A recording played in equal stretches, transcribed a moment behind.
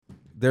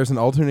there's an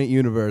alternate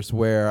universe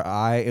where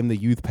I am the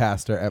youth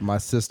pastor at my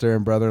sister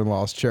and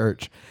brother-in-law's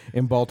church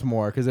in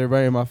Baltimore because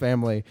everybody in my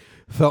family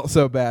felt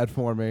so bad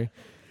for me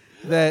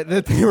that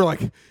they were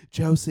like,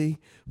 Josie,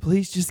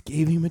 please just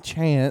give him a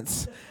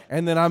chance.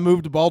 And then I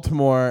moved to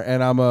Baltimore,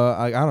 and I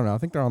don't know. I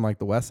think they're on like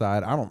the west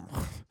side. I don't.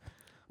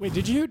 Wait,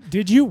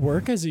 did you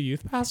work as a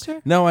youth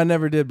pastor? No, I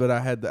never did, but I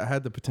had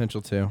the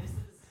potential to.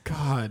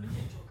 God,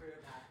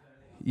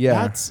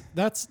 Yeah.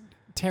 that's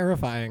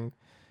terrifying.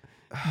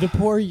 The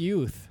poor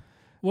youth.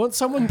 Won't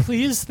someone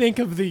please think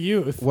of the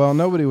youth? Well,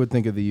 nobody would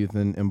think of the youth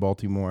in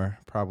Baltimore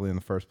probably in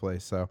the first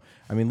place. So,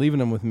 I mean, leaving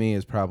them with me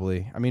is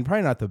probably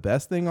not the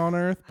best thing on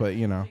earth, but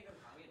you know.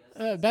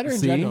 Better in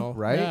See, general,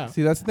 right? Yeah.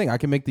 See, that's the thing. I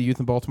can make the youth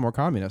in Baltimore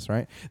communists,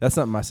 right? That's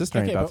something my sister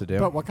ain't about to do.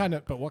 But what kind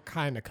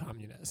of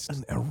communist?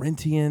 An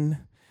Arentian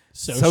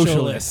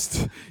Socialist.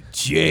 socialist.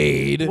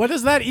 Jade. What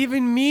does that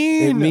even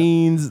mean? It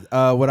means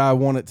what I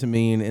want it to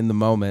mean in the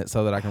moment,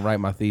 so that I can write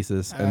my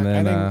thesis, and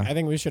then I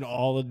think we should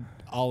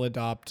all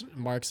adopt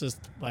Marxist,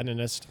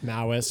 Leninist,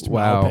 Maoist,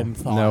 wow. Maupin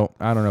thought. No,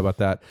 I don't know about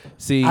that.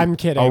 See, I'm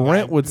kidding.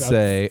 Arendt would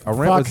say.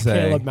 Fuck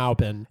Caleb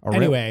Maupin.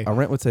 Anyway,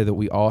 Arendt would say that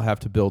we all have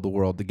to build the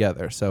world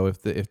together. So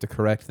if the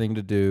correct thing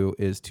to do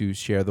is to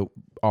share the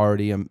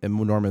already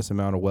enormous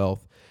amount of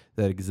wealth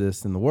that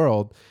exists in the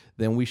world,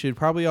 then we should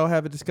probably all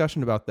have a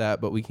discussion about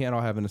that. But we can't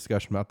all have a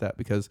discussion about that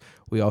because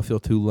we all feel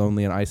too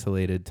lonely and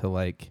isolated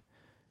to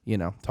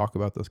talk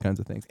about those kinds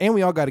of things. And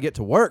we all got to get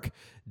to work.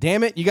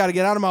 Damn it, you got to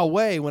get out of my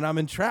way when I'm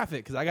in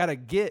traffic because I got to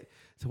get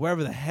to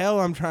wherever the hell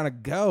I'm trying to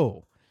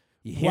go.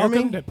 You hear me?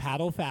 welcome to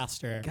Paddle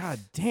Faster. God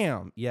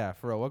damn. Yeah,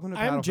 for real. Welcome to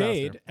Paddle I'm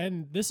Jade, Faster.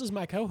 and this is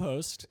my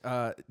co-host.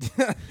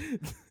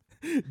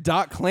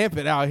 Doc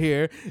Clampett out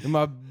here in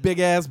my big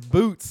ass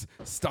boots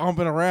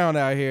stomping around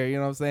out here, you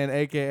know what I'm saying?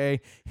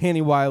 AKA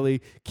Henny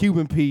Wiley,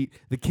 Cuban Pete,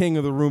 the king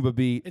of the Roomba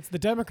beat. It's the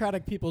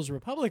Democratic People's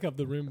Republic of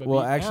the Roomba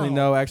Well, beat actually,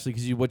 now. no,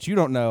 because what you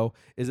don't know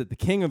is that the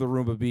king of the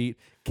Roomba beat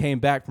came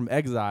back from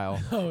exile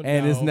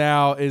and is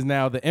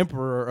now the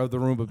emperor of the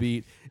Roomba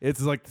beat.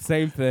 It's like the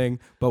same thing,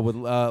 but with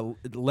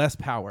less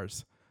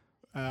powers.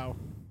 Oh.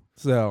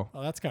 So,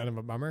 Well, that's kind of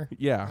a bummer.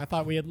 yeah. I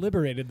thought we had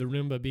liberated the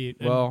Roomba beat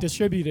and Well-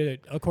 distributed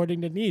it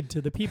according to need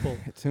to the people.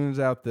 It turns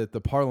out that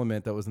the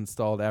parliament that was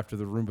installed after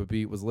the Roomba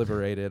beat was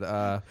liberated,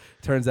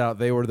 turns out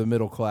they were the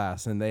middle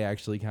class, and they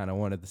actually kind of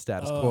wanted the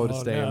status quo to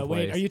stay in place.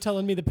 Wait, are you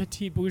telling me the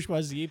petite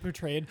bourgeoisie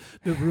portrayed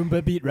the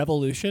Roomba beat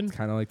revolution?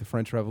 Kind of like the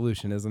French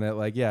Revolution, isn't it?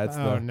 Like, yeah, it's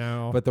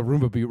no. but the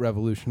Roomba beat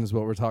revolution is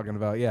what we're talking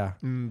about. Yeah,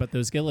 But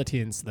those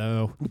guillotines,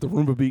 though. with the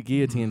Roomba beat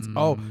guillotines.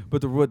 Oh,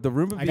 but the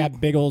Roomba I beat.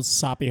 got big old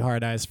soppy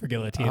hard eyes for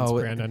guillotines,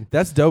 Brandon.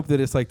 That's dope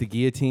that it's like the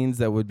guillotines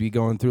that would be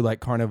going through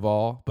like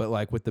Carnival, but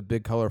like with the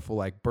big colorful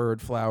like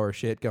bird flower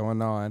shit going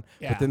on.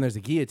 Yeah. But then there's a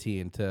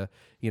guillotine to,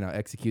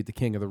 execute the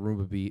king of the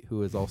Roomba beat,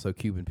 who is also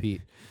Cuban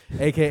Pete,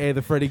 AKA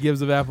the Freddie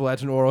Gibbs of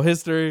Appalachian oral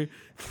history,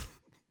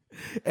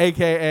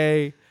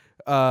 AKA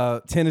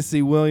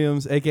Tennessee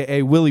Williams,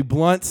 AKA Willie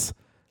Blunts,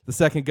 the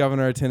second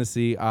governor of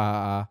Tennessee,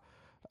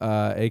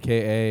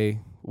 AKA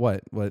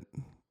what?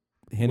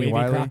 Henny Wavy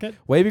Wiley? Crockett?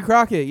 Wavy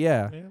Crockett,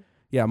 yeah.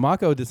 Yeah,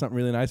 Mako did something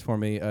really nice for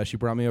me. She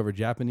brought me over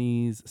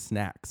Japanese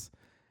snacks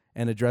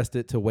and addressed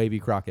it to Wavy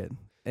Crockett.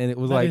 And it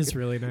was That is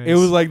really nice. It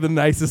was like the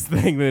nicest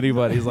thing that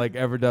anybody's like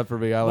ever done for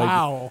me.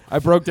 Wow. I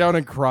broke down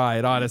and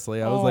cried,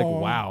 honestly. I was like, Oh.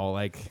 wow,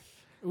 like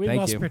We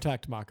thank must you.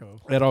 protect Mako.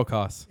 at all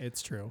costs.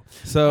 It's true.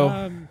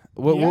 So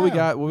what we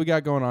yeah.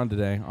 got going on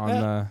today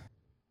on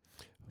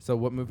so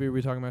what movie are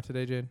we talking about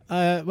today, Jade?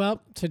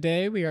 Well,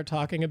 today we are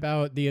talking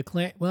about the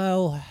acclaim.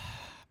 Well,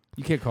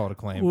 You can't call it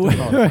acclaimed. Don't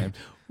call it acclaimed.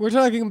 we're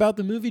talking about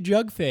the movie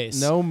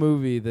Jugface. No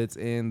movie that's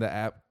in the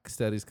App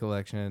Studies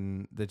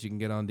collection that you can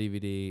get on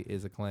DVD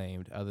is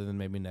acclaimed, other than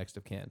maybe Next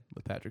of Kin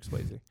with Patrick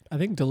Swayze. I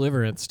think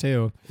Deliverance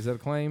too. Is that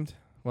acclaimed?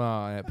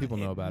 Well, people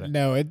know about it.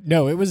 No,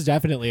 it was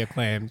definitely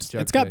acclaimed.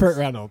 It's got Jugface. Burt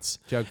Reynolds.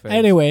 Jugface.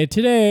 Anyway,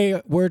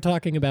 today we're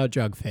talking about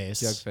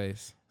Jugface.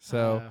 Jugface.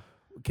 So,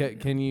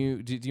 can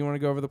you do you want to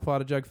go over the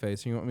plot of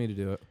Jugface, or you want me to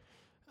do it?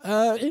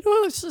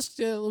 Let's just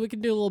we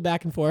can do a little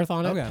back and forth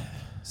on it. Okay.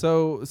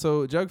 So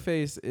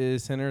Jugface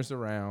centers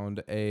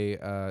around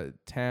a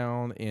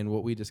town in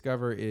what we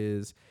discover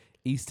is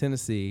East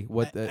Tennessee.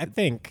 I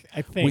think.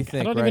 We think,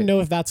 I don't right? even know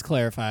if that's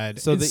clarified.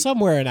 So it's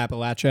somewhere in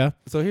Appalachia.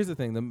 So here's the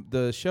thing: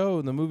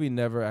 the movie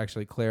never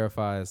actually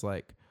clarifies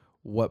like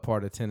what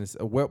part of Tennessee,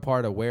 what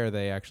part of where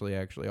they actually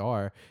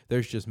are.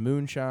 There's just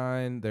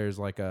moonshine. There's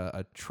like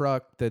a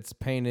truck that's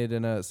painted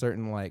in a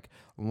certain like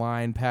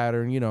line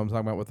pattern. You know what I'm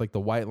talking about, with like the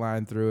white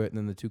line through it, and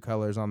then the two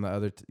colors on the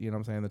other. You know what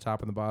I'm saying, the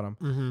top and the bottom.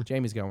 Mm-hmm.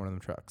 Jamie's got one of them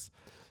trucks.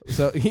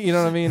 So you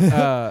know what I mean.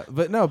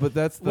 But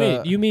that's the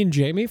Wait, you mean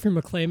Jamie from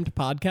acclaimed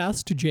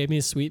podcast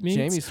Jamie's Sweetmeats?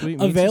 Jamie's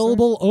Sweetmeats,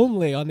 available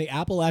only on the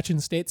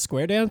Appalachian State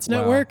Square Dance Wow,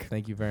 Network.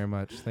 Thank you very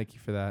much. Thank you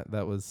for that.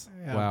 That was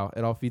Yeah. wow.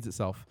 It all feeds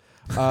itself.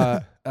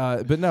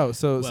 But no.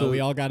 So we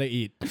all got to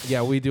eat.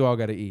 yeah, we do all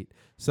got to eat.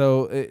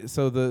 So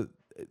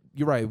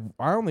you're right.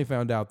 I only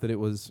found out that it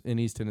was in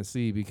East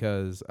Tennessee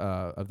because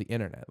of the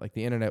internet. Like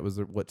the internet was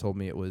what told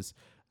me it was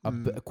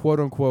quote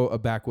unquote a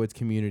backwoods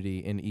community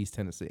in East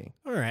Tennessee.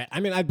 All right. I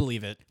mean, I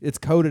believe it. It's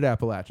coded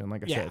Appalachian,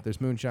 like I Yeah. said. There's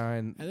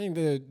moonshine. I think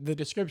the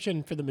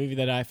description for the movie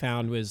that I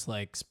found was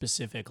like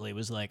specifically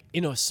was like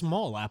in a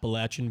small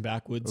Appalachian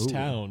backwoods Ooh,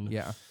 town.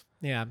 Yeah.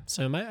 Yeah.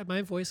 So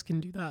my voice can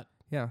do that.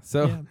 Yeah.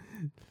 So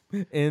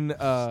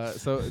Yeah.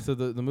 so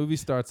the movie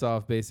starts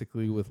off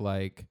basically with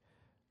like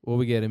what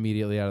we get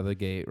immediately out of the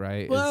gate,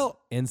 right?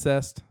 Well- It's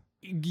incest.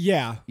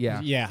 Yeah. Yeah.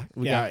 Yeah.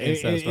 We yeah. got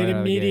incest It right out of the gate.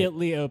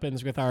 immediately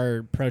opens with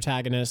our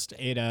protagonist,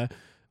 Ada,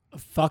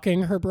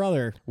 fucking her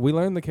brother. We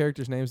learned the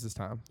characters' names this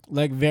time.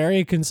 Like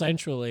very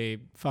consensually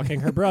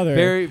fucking her brother.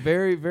 Very,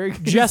 very, very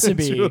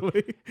Jesseby.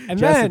 consensually. and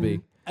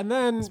Jesseby.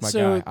 then That's my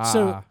so guy.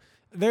 so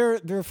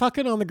they're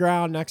fucking on the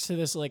ground next to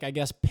this like I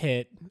guess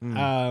pit.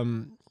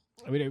 Mm.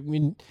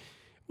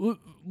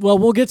 Well,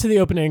 we'll get to the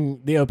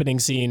opening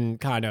scene,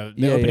 kind of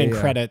the Yeah, opening yeah.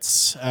 credits.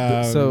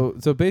 So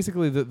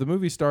basically the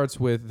movie starts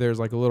with there's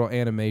like a little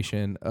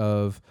animation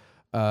of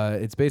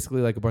it's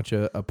basically like a bunch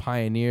of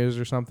pioneers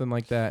or something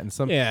like that, and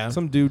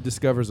some dude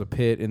discovers a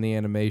pit in the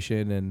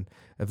animation, and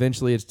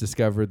eventually it's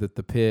discovered that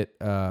the pit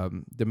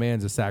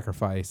demands a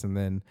sacrifice, and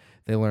then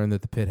they learn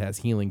that the pit has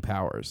healing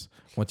powers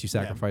once you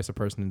sacrifice a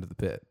person into the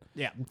pit.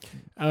 Yeah.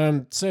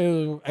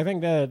 So I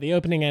think the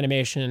opening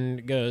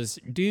animation goes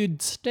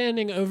dude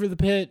standing over the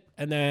pit,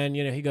 and then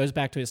he goes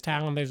back to his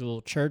town. There's a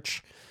little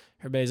church.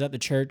 Everybody's at the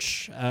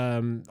church.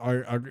 Our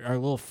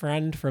little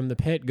friend from the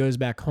pit goes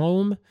back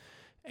home,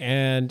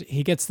 and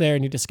he gets there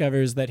and he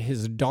discovers that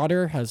his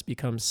daughter has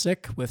become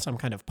sick with some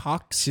kind of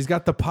pox. She's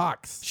got the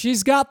pox.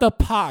 She's got the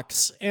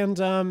pox,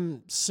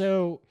 and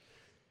so.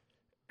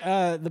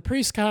 The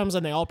priest comes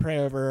and they all pray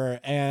over her,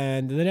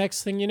 and the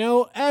next thing you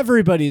know,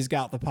 everybody's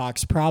got the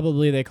pox.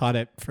 Probably they caught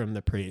it from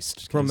the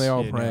priest. From they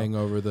all 'cause, praying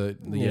over the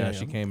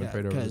she came and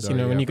prayed over the Because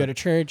daughter. when you go but- to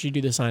church, you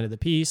do the sign of the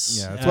peace.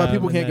 yeah, that's why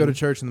people and can't go to then-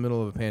 church in the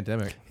middle of a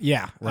pandemic.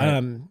 Yeah.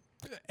 Right.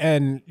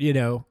 And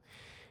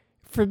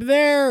from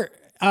there,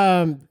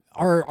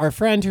 our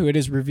friend, who it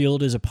is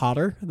revealed is a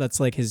potter, that's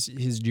like his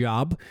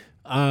job.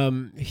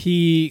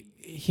 He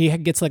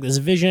gets like this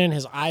vision.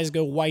 His eyes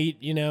go white,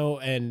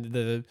 and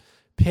the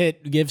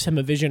pit gives him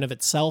a vision of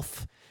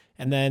itself.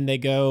 And then they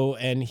go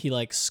and he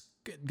like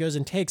goes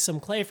and takes some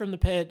clay from the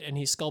pit and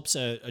he sculpts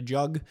a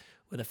jug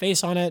with a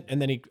face on it.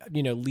 And then he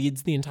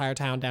leads the entire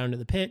town down to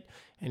the pit.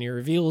 And he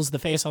reveals the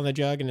face on the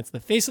jug, and it's the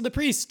face of the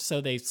priest.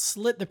 So they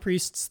slit the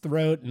priest's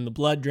throat, and the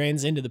blood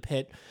drains into the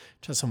pit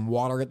to some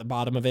water at the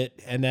bottom of it.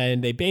 And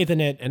then they bathe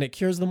in it, and it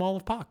cures them all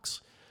of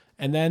pox.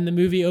 And then the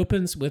movie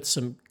opens with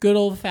some good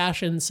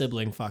old-fashioned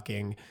sibling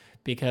fucking,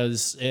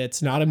 because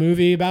it's not a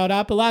movie about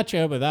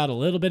Appalachia without a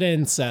little bit of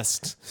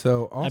incest.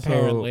 So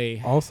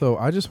Apparently. also,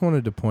 I just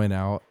wanted to point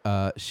out,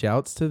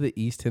 shouts to the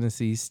East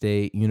Tennessee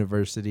State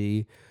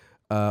University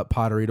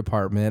pottery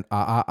department.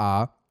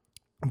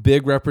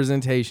 Big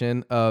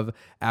representation of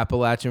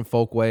Appalachian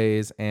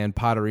folkways and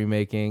pottery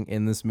making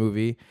in this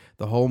movie.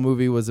 The whole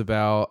movie was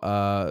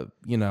about,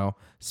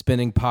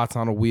 spinning pots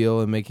on a wheel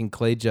and making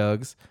clay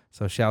jugs.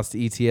 So shouts to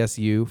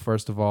ETSU,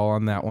 first of all,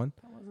 on that one.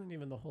 That wasn't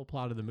even the whole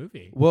plot of the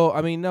movie. Well,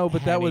 I mean, no,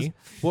 but that was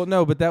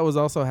Henny. that was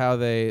also how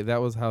they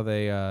that's how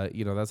they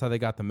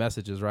got the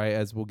messages, right?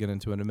 As we'll get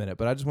into in a minute.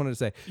 But I just wanted to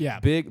say, Yeah.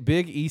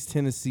 big East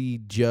Tennessee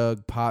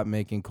jug pot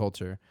making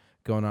culture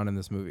going on in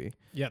this movie.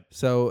 Yep.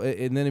 So,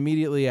 and then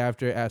immediately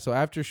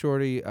after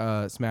Shorty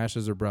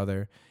smashes her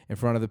brother in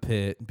front of the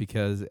pit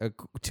because,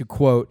 to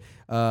quote,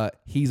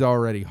 he's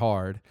already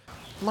hard.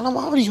 Man, I'm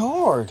already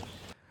hard.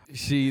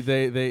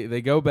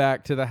 They go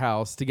back to the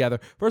house together.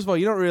 First of all,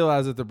 you don't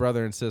realize that they're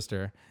brother and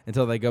sister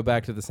until they go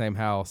back to the same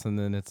house, and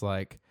then it's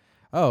like,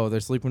 oh, they're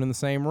sleeping in the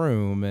same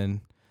room,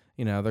 and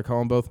they're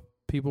calling both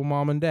people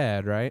mom and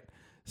dad, right?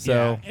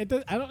 So I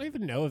don't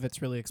even know if it's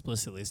really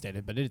explicitly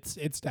stated, but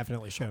it's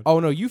definitely shown.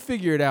 oh no, you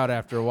figure it out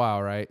after a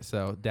while, right?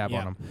 So dab Yeah.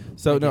 on them.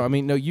 So no, I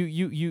mean no,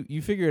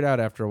 you figure it out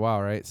after a while,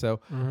 right?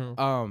 So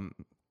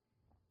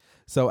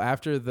so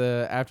after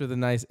the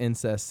nice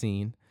incest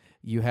scene,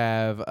 you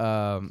have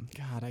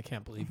God, I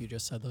can't believe you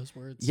just said those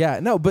words. yeah,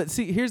 no, but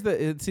see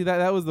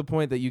that was the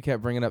point that you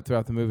kept bringing up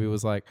throughout the movie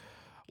was like,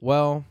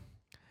 well,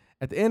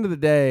 at the end of the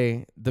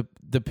day, the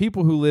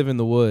people who live in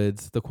the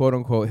woods, the quote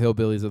unquote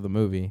hillbillies of the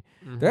movie,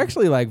 they're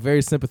actually like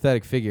very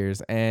sympathetic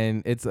figures,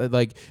 and it's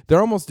like they're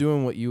almost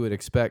doing what you would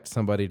expect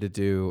somebody to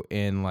do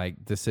in like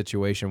the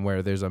situation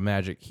where there's a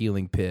magic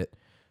healing pit,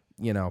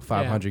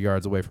 500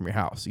 yards away from your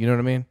house. You know what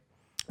I mean?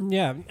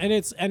 Yeah,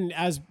 and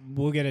as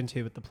we'll get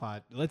into with the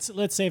plot, let's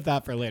save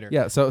that for later.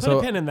 Yeah. So Put so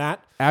a pin in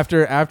that.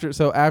 after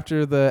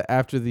the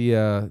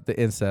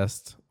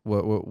incest,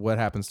 what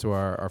happens to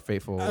our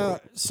faithful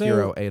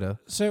hero Ada?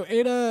 So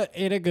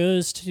Ada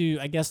goes to,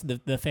 I guess,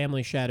 the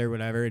family shed or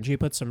whatever, and she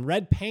puts some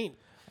red paint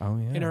Oh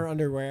yeah. in her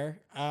underwear.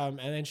 And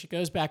then she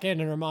goes back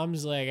in, and her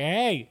mom's like,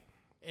 "Hey,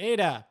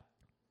 Ada,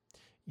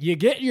 you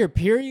get your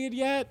period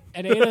yet?"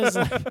 And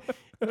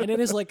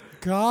Ada's like,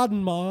 "God,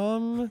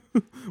 Mom."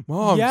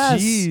 Mom, Yes.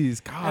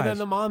 jeez, gosh. And then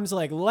the mom's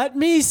like, "Let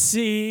me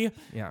see,"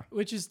 yeah.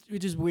 which is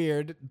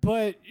weird,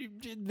 but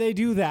they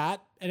do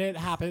that, and it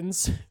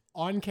happens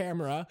on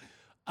camera.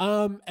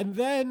 And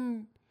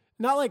then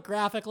Not like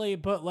graphically,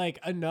 but like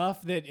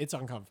enough that it's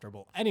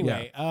uncomfortable.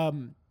 Anyway,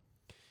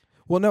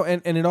 Well, no,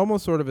 and it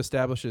almost sort of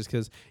establishes,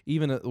 because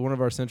even one of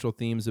our central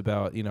themes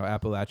about,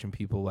 Appalachian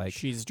people, like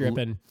she's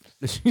dripping.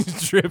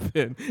 she's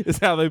dripping is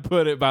how they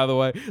put it, by the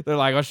way. They're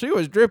like, oh, she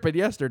was dripping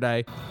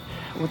yesterday.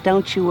 Well,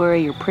 don't you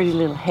worry your pretty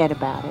little head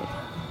about it.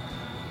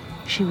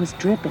 She was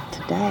dripping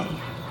today.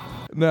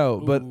 No,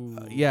 but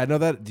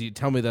do you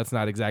tell me that's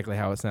not exactly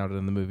how it sounded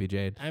in the movie,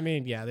 Jade? I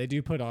mean, yeah, they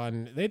do put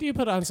on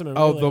some.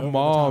 Oh, really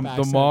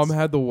the mom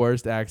had the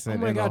worst Oh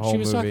accent my in the god, whole she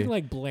was movie. talking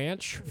like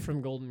Blanche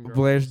from Golden Girls.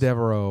 Blanche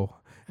Devereaux.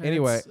 And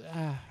Anyway,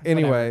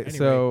 whatever.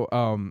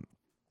 so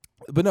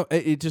but no,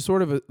 it just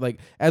sort of like,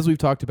 as we've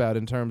talked about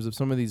in terms of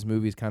some of these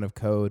movies kind of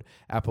code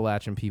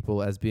Appalachian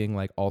people as being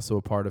like also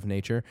a part of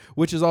nature,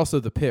 which is also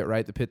the pit,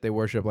 right? The pit they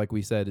worship, like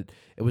we said,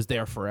 it was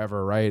there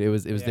forever, right? It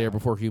was there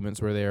before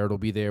humans were there. It'll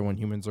be there when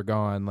humans are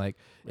gone. Like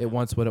it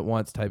wants what it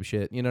wants type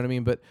shit. You know what I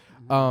mean? But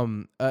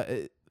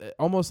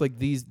almost like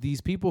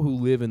these people who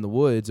live in the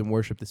woods and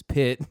worship this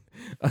pit,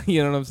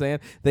 you know what I'm saying?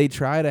 They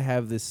try to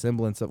have this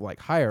semblance of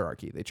like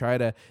hierarchy. They try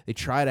to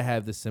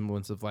have this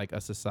semblance of like a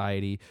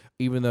society,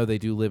 even though they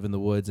do live in the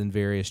woods in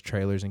various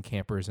trailers and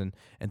campers and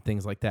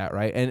things like that,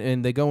 right?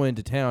 And they go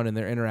into town, and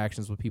their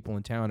interactions with people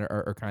in town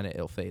are kind of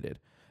ill-fated.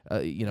 A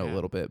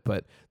little bit,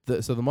 but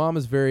so the mom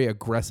is very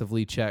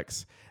aggressively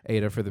checks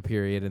Ada for the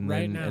period, and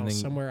right then now and then,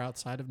 somewhere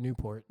outside of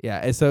Newport. yeah.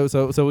 And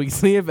so we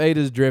see if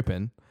Ada's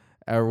dripping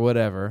or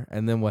whatever,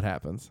 and then what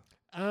happens?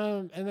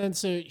 And then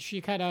so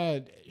she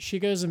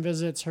goes and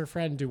visits her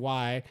friend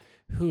Dwight,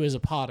 who is a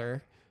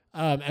potter.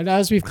 And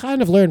as we've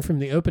kind of learned from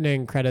the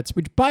opening credits,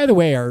 which by the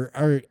way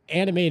are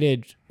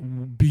animated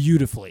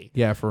beautifully.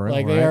 Yeah, for real.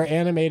 Like right? they are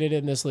animated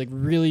in this like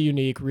really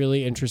unique,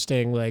 really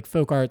interesting like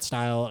folk art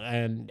style,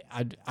 and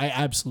I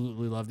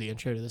absolutely love the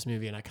intro to this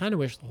movie, and I kind of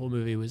wish the whole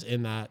movie was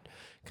in that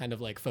kind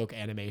of like folk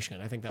animation.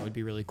 I think that would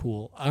be really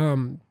cool.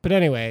 But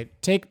anyway,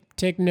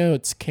 take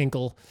notes,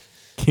 Kinkle.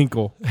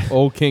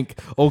 Old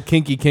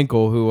Kinky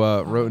Kinkle, who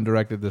wrote and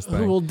directed this thing.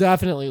 Who will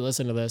definitely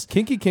listen to this.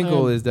 Kinky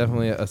Kinkle is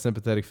definitely a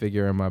sympathetic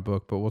figure in my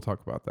book, but we'll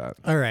talk about that.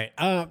 All right.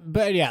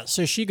 But yeah,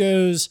 so she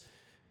goes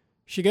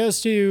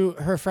to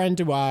her friend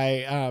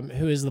Dwight,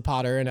 who is the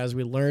potter, and as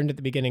we learned at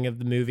the beginning of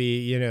the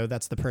movie,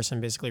 that's the person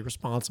basically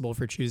responsible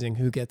for choosing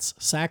who gets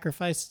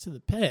sacrificed to the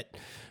pit.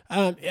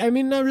 I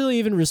mean, not really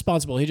even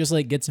responsible. He just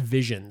like gets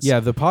visions.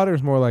 Yeah, the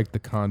potter's more like the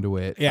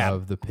conduit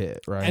of the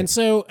pit, right? And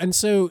so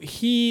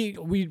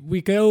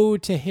we go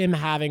to him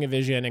having a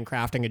vision and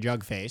crafting a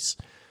jug face,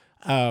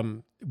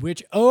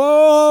 which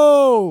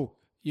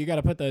you got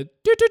to put the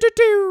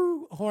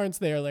horns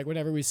there, like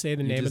whenever we say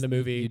the name of the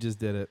movie. You just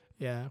did it.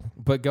 Yeah.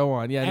 But go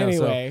on. Yeah.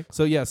 Anyway.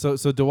 No,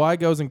 so Dwight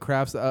goes and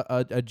crafts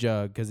a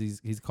jug because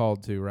he's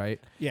called to, right?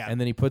 Yeah. And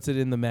then he puts it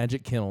in the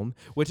magic kiln,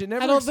 which it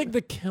never. I don't think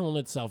the kiln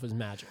itself is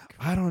magic.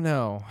 I don't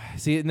know.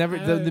 See, it never.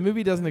 The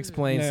movie doesn't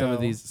explain some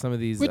of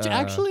these. Which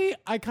actually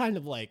I kind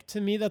of like.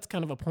 To me, that's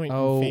kind of a point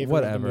in favor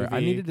whatever. of the movie. I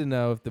needed to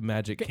know if the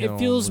magic kiln. It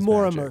feels was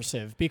more magic.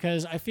 immersive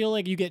because I feel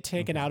like you get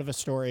taken out of a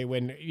story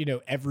when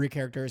every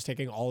character is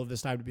taking all of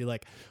this time to be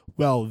like,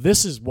 well,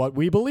 this is what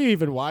we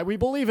believe and why we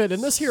believe it,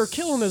 and this here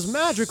kiln is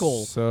magical.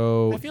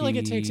 So I feel like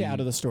it takes you out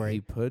of the story. He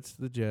puts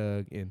the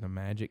jug in the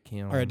magic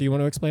kiln. All right, do you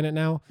want to explain it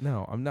now?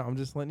 No, I'm not. I'm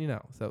just letting you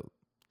know. So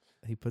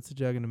he puts the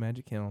jug in the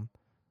magic kiln,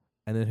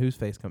 and then whose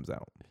face comes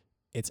out?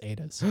 It's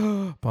Ada's.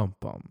 Bum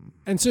bum.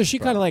 And so she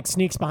kind of like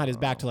sneaks behind his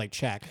back to like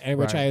check, and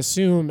which Right. I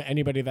assume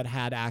anybody that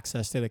had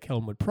access to the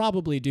kiln would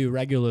probably do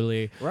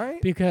regularly,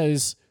 Right.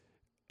 because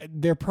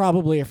they're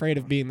probably afraid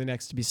of being the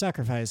next to be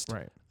sacrificed.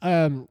 Right.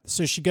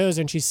 So she goes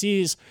and she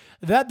sees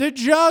that the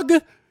jug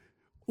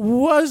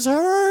was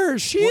her.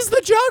 She's the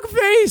jug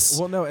face.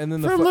 Well, no, and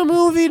then from the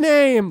movie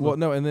name. Well,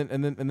 no, and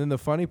then the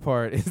funny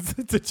part is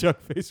it's a jug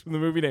face from the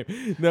movie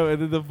name. No,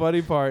 and then the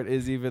funny part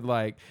is even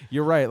like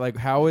you're right. Like,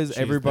 how is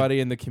everybody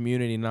in the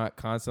community not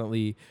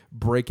constantly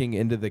breaking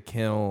into the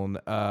kiln?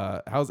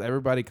 How's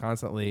everybody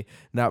constantly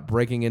not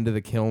breaking into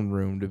the kiln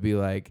room to be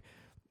like,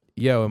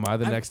 yo, am I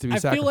the next to be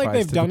sacrificed? I feel like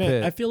they've to done the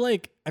it. pit?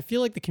 I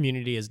feel like the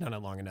community has done it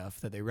long enough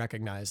that they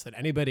recognize that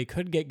anybody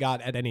could get got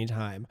at any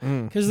time.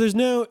 Because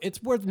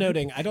it's worth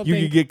noting. I don't You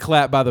think could get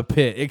clapped by the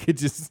pit. It could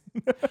just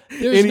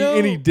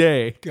any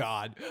day.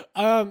 God.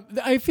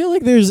 I feel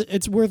like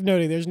it's worth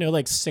noting there's no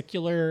like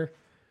secular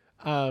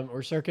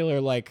or circular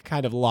like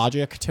kind of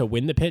logic to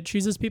when the pit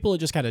chooses people. It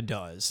just kind of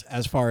does,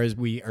 as far as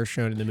we are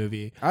shown in the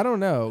movie. I don't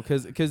know,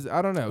 because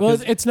I don't know.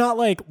 Well, it's not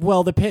like,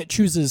 the pit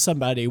chooses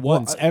somebody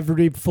once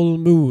every full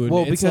moon.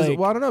 Well, It's because like,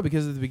 I don't know,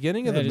 because at the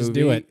beginning of the just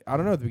movie, do it. I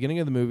don't know. At the beginning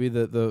of the movie,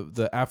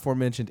 the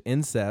aforementioned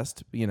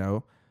incest,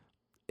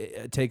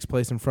 it takes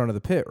place in front of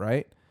the pit,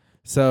 right?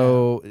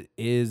 So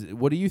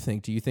what do you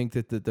think? Do you think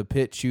that the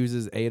pit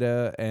chooses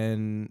Ada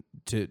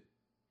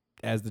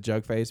as the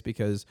jug face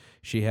because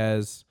she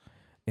has,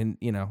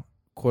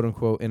 quote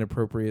unquote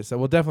inappropriate sex?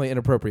 Well, definitely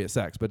inappropriate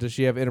sex, but does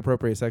she have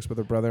inappropriate sex with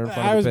her brother in front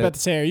of the pit? I was about to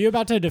say, are you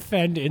about to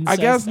defend incest?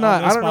 I guess not.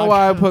 on this I don't know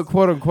why I podcast? put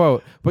quote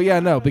unquote, but yeah,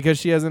 no, because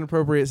she has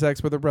inappropriate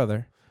sex with her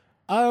brother.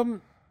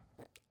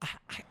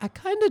 I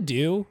kind of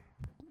do,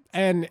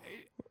 and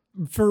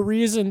for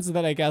reasons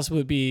that I guess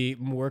would be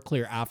more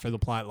clear after the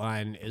plot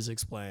line is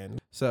explained.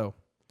 So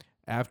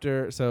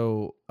after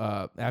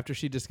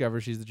she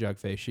discovers she's the jug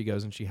face, she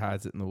goes and she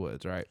hides it in the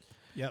woods, right?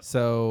 Yep.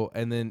 So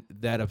and then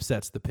that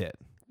upsets the pit.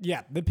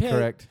 Yeah, the pit.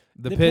 Correct.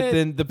 The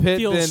pit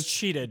feels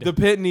cheated. The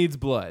pit needs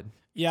blood.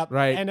 Yep.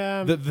 Right.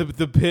 And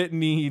the pit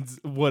needs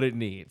what it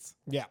needs.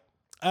 yeah.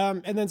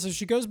 And then so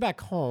she goes back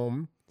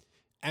home,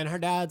 and her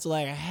dad's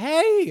like,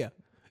 "Hey,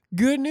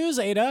 good news,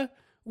 Ada.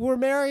 We're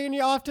marrying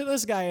you off to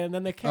this guy." And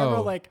then the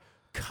camera like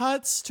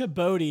cuts to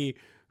Bodhi,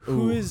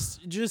 who is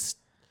just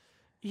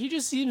he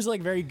just seems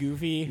like very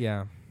goofy.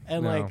 Yeah.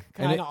 And No. like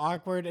kind of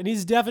awkward, and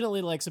he's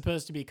definitely like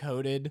supposed to be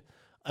coded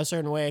a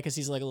certain way because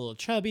he's like a little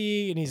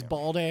chubby and he's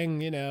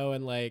balding,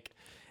 and like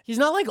he's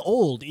not like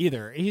old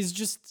either. He's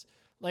just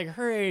like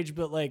her age,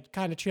 but like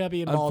kind of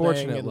chubby and balding.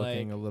 Unfortunate and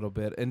looking like, a little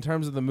bit in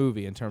terms of the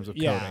movie, in terms of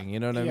Yeah, coding. You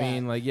know what I yeah.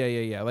 mean? Like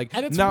yeah. Like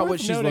and it's not worth what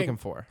she's noting, looking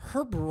for.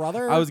 Her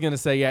brother. I was gonna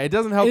say it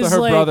doesn't help that is her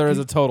like- brother is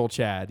a total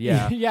Chad.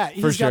 Yeah. yeah, for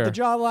he's sure. got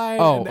the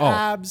jawline and the Oh,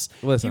 abs.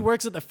 listen. He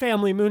works at the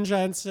family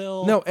moonshine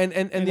still. No, and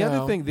the you other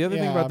know, thing yeah.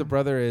 about the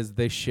brother is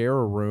they share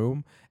a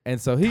room,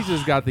 and so he's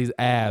just got these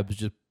abs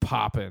just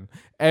popping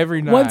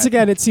every night. Once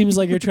again, it seems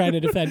like you're trying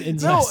to defend no,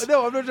 incest.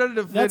 no, I'm not trying to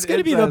defend. That's going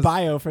to be the incest.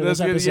 bio for this That's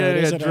gonna- episode.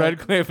 Yeah, isn't it? Dread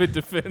Clampett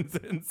defends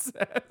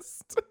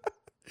incest.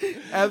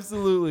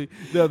 Absolutely.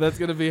 No, that's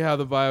going to be how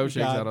the bio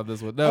shakes God. out on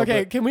this one. No,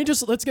 Okay, but can we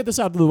let's get this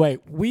out of the way.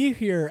 We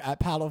here at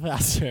Paddle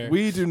Faster,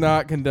 we do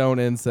not condone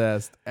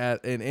incest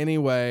in any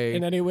way.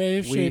 in any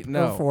way, shape,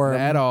 no, or form,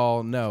 at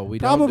all. No, we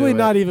probably don't do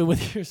not it. even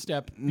with your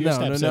step. Your No,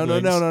 step no,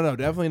 siblings. no.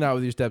 Definitely not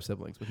with your step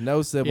siblings. With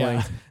no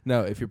siblings.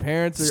 No, if your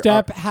parents are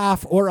Step,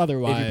 half, or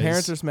otherwise. if your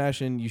parents are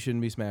smashing, you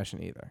shouldn't be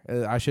smashing either.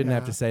 I shouldn't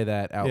have to say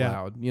that out Yeah.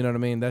 loud. You know what I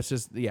mean? That's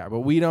just but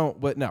we don't.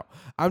 But no,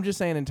 I'm just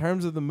saying in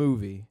terms of the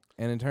movie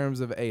and in terms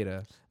of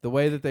Ada, the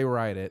way that they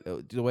write it,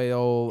 the way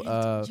old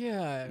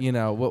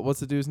yeah, what's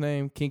the dude's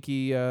name?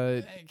 Kinky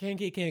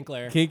Kinky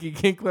Kinkler. Kinky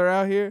Kinkler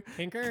out here.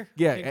 Kinker?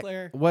 Yeah,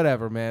 Kinkler?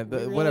 whatever, man. We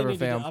really Whatever, need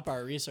to fam. up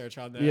our research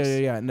on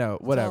this. Yeah. No,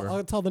 whatever.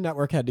 I'll tell the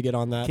network head to get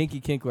on that.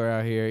 Kinky Kinkler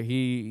out here.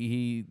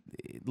 He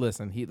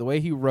listen. The way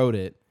he wrote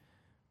it,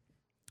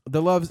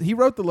 he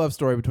wrote the love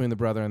story between the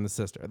brother and the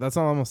sister. That's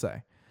all I'm gonna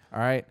say. All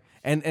right.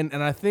 And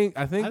I think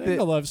I think that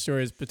the love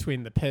story is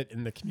between the pit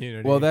and the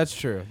community. well, that's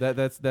true.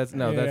 That's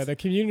the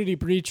community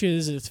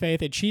breaches its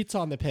faith. It cheats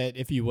on the pit,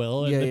 if you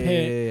will, and the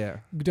pit yeah.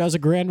 does a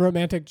grand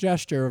romantic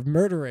gesture of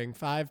murdering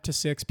 5 to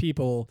 6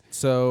 people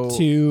So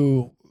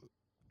to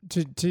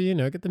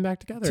get them back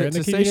together. And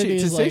the community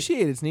is like,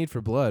 satiate its need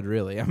for blood,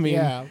 really. I mean,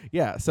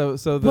 Yeah. So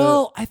the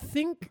well, I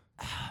think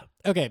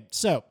okay.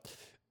 So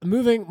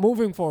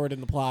moving forward in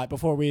the plot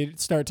before we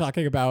start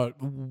talking about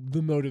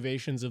the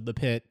motivations of the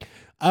pit.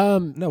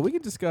 no, we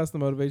can discuss the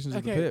motivations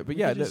of the Okay, pit, but we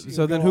yeah. can just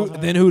So then go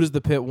off who does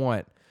the pit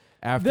want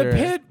after The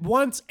pit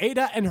wants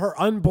Ada and her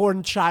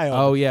unborn child.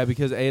 Oh yeah,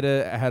 because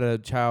Ada had a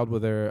child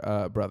with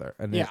her brother,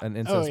 an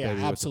incest baby with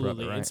the absolutely,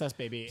 brother, right? incest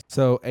baby.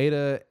 So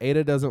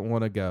Ada doesn't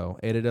want to go.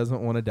 Ada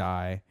doesn't want to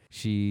die.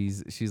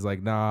 She's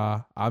like,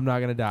 nah, I'm not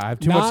gonna die. I have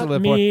too much to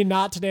live me, for.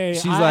 not today.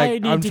 She's I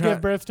like, need I'm to try-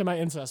 give birth to my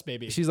incest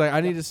baby. She's like, I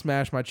need to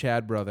smash my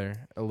Chad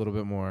brother a little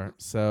bit more.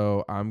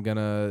 So I'm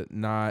gonna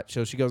not.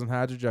 So she goes and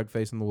hides her jug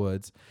face in the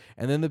woods,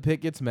 and then the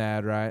pit gets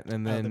mad, right?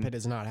 And then the pit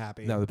is not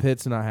happy. No, the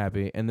pit's not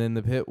happy, and then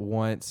the pit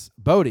wants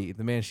Bodhi,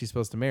 the man she's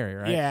supposed to marry,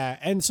 right? Yeah,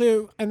 and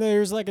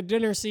there's like a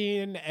dinner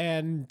scene,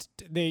 and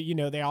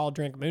they all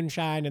drink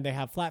moonshine and they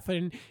have flat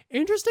footing.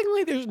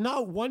 Interestingly, there's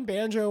not one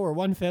banjo or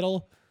one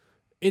fiddle.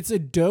 It's a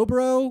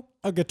dobro,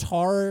 a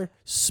guitar,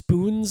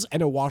 spoons,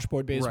 and a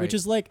washboard bass, Right. which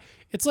is like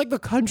it's like the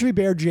Country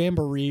Bear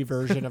Jamboree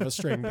version of a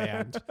string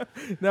band.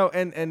 No,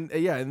 and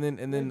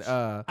then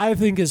I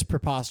think is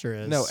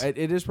preposterous. no, it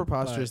is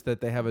preposterous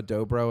that they have a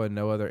dobro and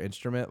no other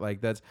instrument.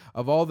 Like that's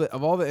of all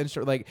the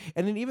instrument, like,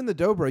 and then even the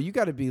dobro, you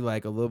got to be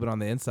like a little bit on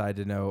the inside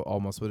to know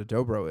almost what a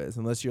dobro is,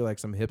 unless you're like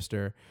some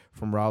hipster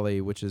from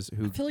Raleigh, which is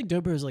who. I feel like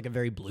dobro is like a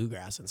very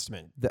bluegrass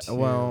instrument. too.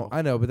 Well,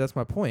 I know, but that's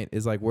my point.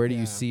 Is like, where do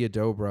you Yeah. see a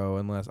dobro?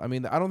 Unless I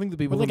mean, I don't think the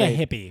people Or like who a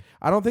made, hippie.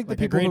 I don't think Like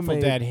the a people who Grateful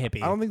made Dead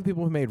hippie. I don't think the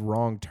people who made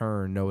Wrong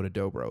Turn know what a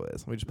dobro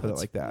is. Let me just put it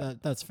like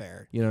that. That's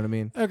fair. You know what I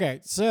mean?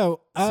 Okay,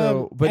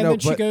 then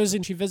she goes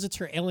and she visits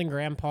her ailing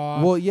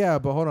grandpa. Well, yeah,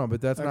 but hold on,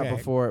 but that's not Okay.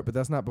 before. But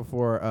that's not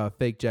before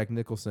fake Jack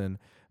Nicholson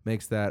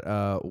makes that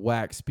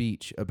whack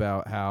speech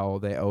about how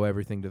they owe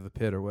everything to the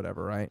pit or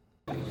whatever, right?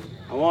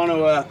 I want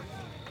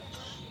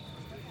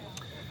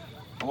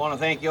to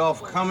thank you all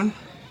for coming.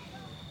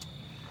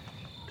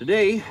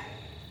 Today,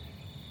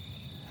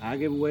 I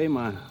give away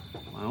my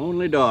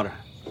only daughter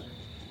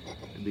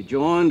to be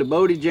joined to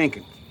Bodie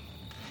Jenkins,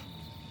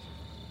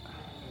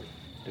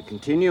 to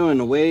continue in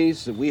the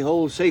ways that we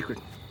hold sacred.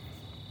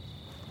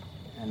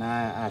 And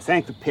I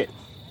thank the pit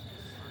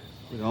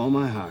with all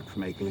my heart for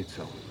making it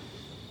so.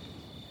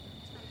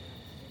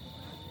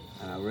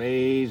 I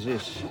raise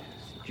this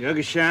jug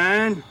of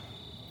shine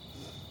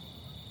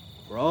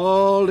for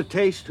all to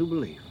taste who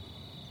believe.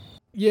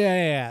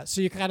 Yeah.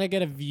 So you kind of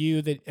get a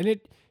view that, and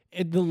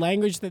the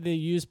language that they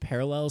use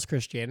parallels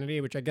Christianity,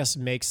 which I guess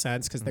makes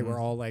sense because they were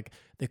all like,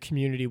 the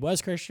community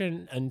was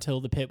Christian until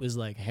the pit was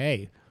like,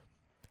 hey,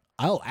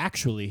 I'll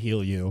actually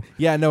heal you.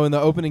 Yeah, no, in the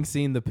opening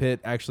scene, the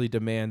pit actually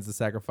demands the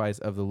sacrifice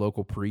of the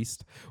local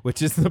priest,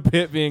 which is the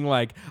pit being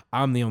like,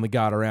 I'm the only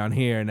god around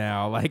here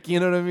now. Like, you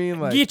know what I mean?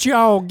 Like, Get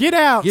out.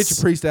 get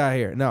your priest out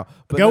here. No.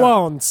 But Go no.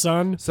 on,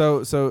 son. So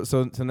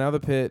now the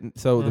pit,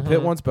 the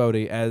pit wants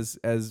Bodhi as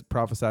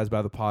prophesied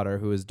by the potter,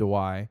 who is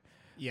Dewey.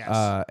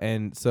 Yes.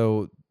 And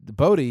so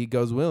Bodhi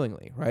goes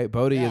willingly, right?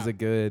 Bodhi Yeah. is a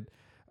good,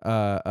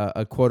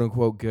 a quote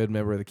unquote good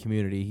member of the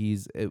community.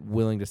 He's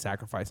willing to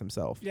sacrifice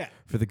himself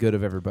for the good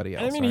of everybody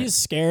else. I mean, right? he's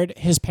scared.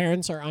 His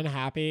parents are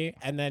unhappy,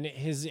 and then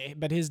his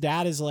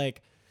dad is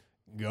like,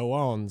 "Go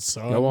on,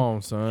 son. Go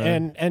on,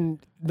 son. And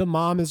the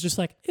mom is just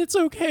like, "It's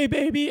okay,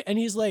 baby." And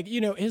he's like,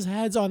 his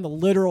head's on the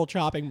literal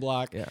chopping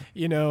block. Yeah.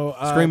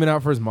 Screaming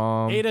out for his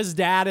mom. Ada's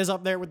dad is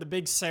up there with the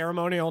big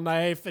ceremonial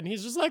knife, and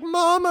he's just like,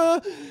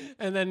 "Mama."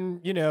 And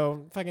then,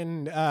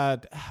 fucking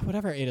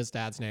whatever Ada's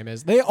dad's name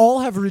is. They all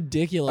have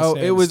ridiculous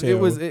names. It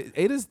was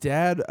Ada's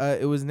dad.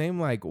 It was named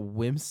like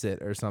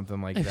Wimsit or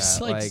something like It's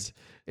that. like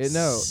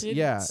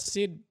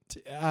Sid,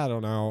 I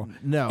don't know.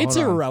 No, It's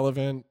hold on.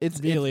 irrelevant.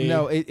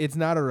 It's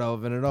not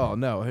irrelevant at all.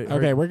 No.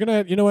 Okay, we're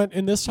gonna. You know what?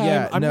 In this time,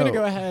 Yeah, I'm gonna no.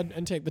 go ahead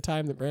and take the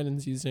time that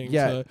Brandon's using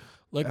Yeah. to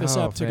look this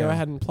Oh, up to go man.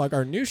 ahead and plug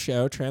our new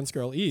show, Trans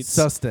Girl Eats.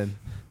 Sustin.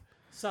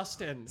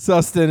 Sustin.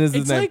 Sustin is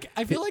his It's name. like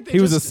I feel like they he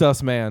was a just-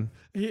 sus man.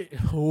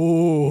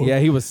 Oh, Yeah,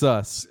 he was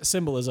sus.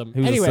 symbolism. He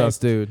was Anyway, a sus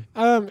dude.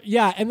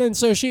 yeah, and then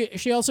so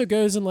she also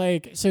goes and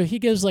so he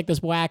gives like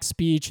this wax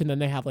speech, and then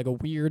they have like a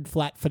weird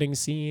flat footing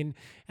scene,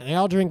 and they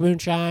all drink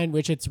moonshine,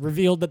 which it's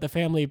revealed that the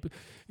family.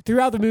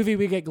 Throughout the movie,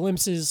 we get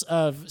glimpses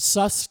of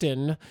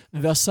Sustin,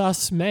 the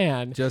sus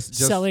man, Just-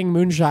 selling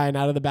moonshine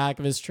out of the back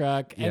of his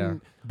truck, Yeah,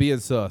 and being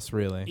sus,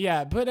 really.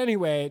 yeah. But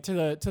anyway, to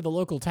the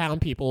local town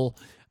people,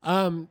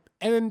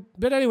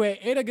 but anyway,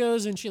 Ada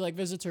goes and she like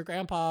visits her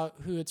grandpa,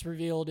 who it's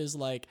revealed is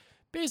like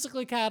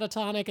basically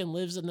catatonic and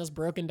lives in this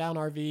broken down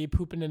RV,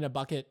 pooping in a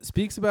bucket.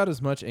 Speaks about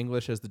as much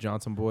English as the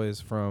Johnson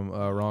boys from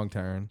Wrong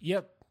Turn.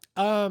 Yep.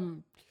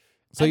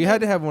 So you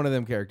had to have one of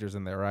them characters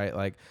in there, right?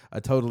 Like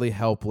a totally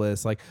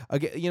helpless, like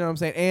again, you know what I'm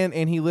saying?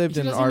 And he lived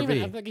He in an doesn't RV.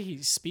 even, I think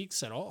he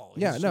speaks at all.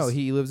 Yeah, He's no, just-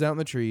 he lives out in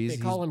the trees. They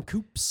call him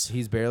Coops.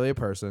 He's barely a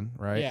person,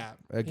 right? Yeah,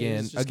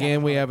 Again, he's just we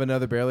catatonic. have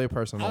another barely a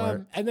person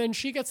alert. And then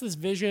she gets this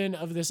vision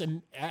of this.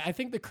 I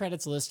think the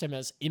credits list him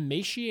as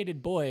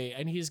emaciated boy,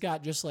 and he's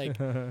got just like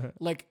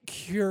like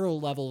cure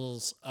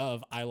levels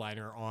of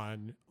eyeliner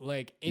on.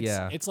 Like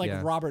it's like yeah.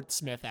 Robert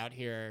Smith out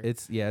here.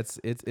 It's a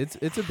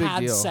big had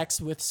deal.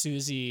 sex with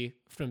Susie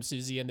from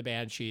Susie and the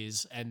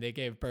Banshees, and they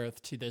gave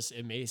birth to this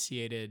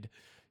emaciated,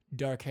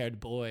 dark-haired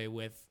boy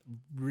with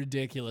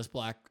ridiculous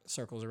black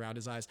circles around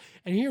his eyes.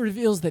 And he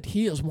reveals that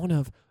he is one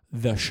of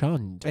the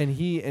shunned. And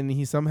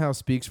he somehow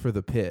speaks for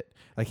the pit.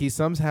 Like he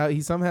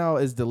somehow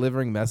is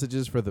delivering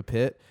messages for the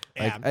pit.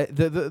 Like Yeah.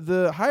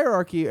 the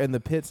hierarchy and the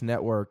pit's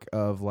network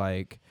of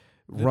like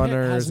The pit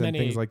runners has and many-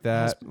 things like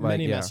has that. Like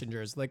many yeah.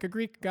 messengers, like a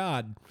Greek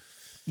god.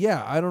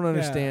 Yeah, I don't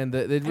understand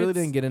that. They really It's-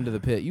 didn't get into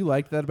the pit. You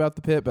liked that about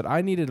the pit, but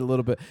I needed a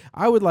little bit.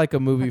 I would like a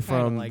movie I kinda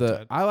from liked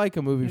the. it. I like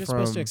a movie You're just from.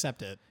 supposed to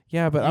accept it.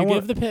 Yeah, but You I give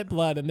want. the pit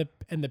blood,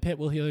 and the pit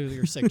will heal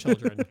your sick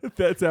children.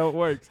 That's how it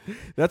works.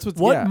 That's what's.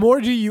 What yeah. more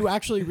do you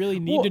actually really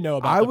need Well, to know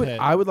about the pit?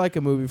 I would like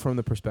a movie from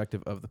the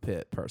perspective of the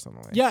pit,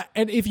 personally. Yeah,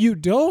 and if you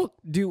don't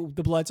do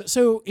the blood,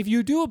 so if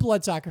you do a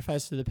blood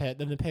sacrifice to the pit,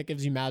 then the pit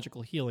gives you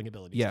magical healing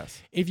abilities.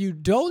 Yes. If you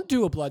don't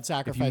do a blood If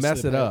sacrifice, you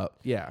mess to the it pit, up,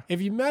 yeah.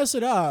 if you mess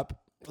it up,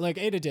 like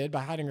Ada did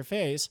by hiding her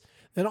face,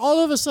 then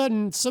all of a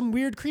sudden some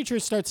weird creature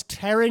starts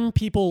tearing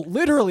people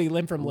literally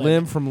limb from limb.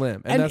 Limb from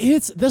limb, And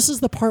that's, this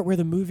is the part where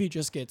the movie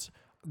just gets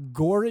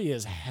gory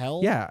as hell.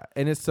 yeah,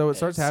 and it starts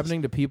It's-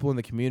 happening to people in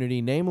the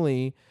community,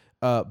 namely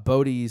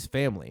Bodhi's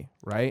family,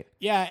 right?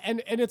 Yeah,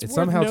 and it's It worth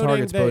somehow noting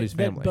targets that, Bodhi's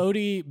that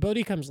family.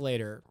 Bodhi comes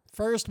later.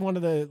 First, one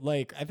of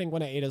the I think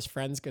one of Ada's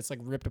friends gets like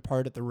ripped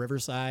apart at the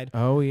riverside.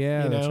 Oh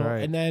yeah, you know? that's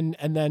right.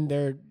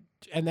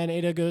 And then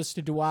Ada goes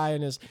to Dewey,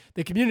 and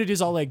the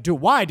community's all like,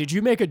 "Dewey, did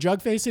you make a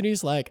jug face?" And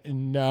he's like,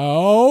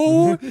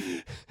 "No."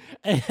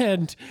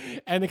 and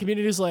the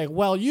community's like,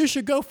 "Well, you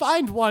should go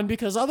find one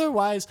because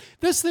otherwise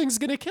this thing's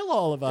gonna kill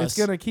all of us." It's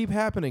gonna keep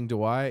happening,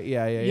 Dwight.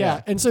 Yeah.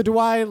 Yeah, and so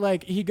Dewey,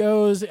 like, he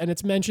goes, and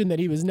it's mentioned that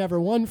he was never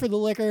one for the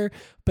liquor,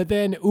 but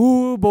then,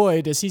 ooh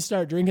boy, does he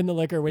start drinking the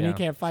liquor when he Yeah.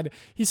 can't find it.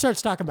 He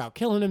starts talking about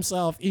killing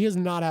himself. He is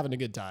not having a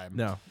good time.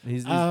 No,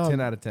 he's 10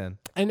 out of 10.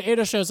 And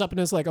Ada shows up and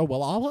is like, "Oh,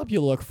 well, I'll help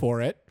you look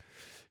for it."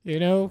 You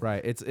know?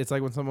 Right. It's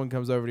like when someone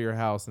comes over to your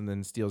house and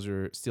then steals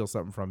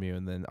something from you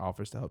and then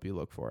offers to help you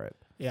look for it.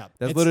 Yeah.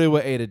 That's it's- literally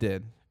what Ada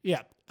did.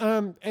 Yeah.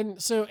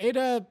 And so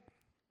Ada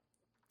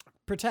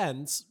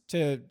pretends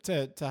to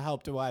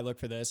help Dewey look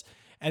for this,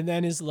 and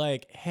then is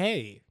like,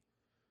 "Hey,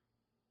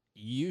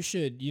 you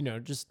should,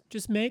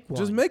 just make one.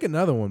 Just make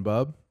another one,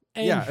 bub."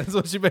 And Yeah, that's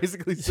what she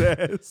basically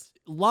says.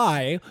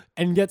 lie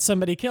and get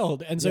somebody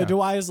killed." And so Yeah.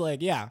 Dewey is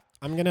like, "Yeah,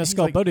 I'm gonna He's sculpt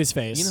like, Bodhi's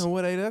face." You know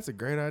what, Ada? That's a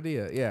great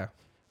idea. Yeah.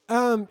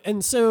 And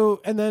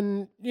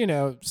then,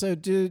 so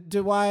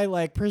do I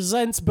like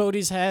presents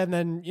Bodhi's head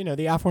and then,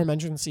 the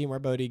aforementioned scene where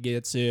Bodhi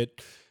gets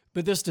it.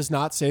 But this does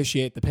not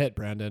satiate the pit,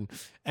 Brandon.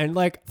 And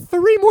like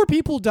 3 more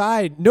people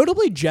died,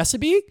 notably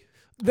Jessica,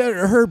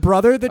 her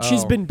brother that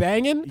she's been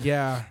banging.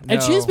 Yeah.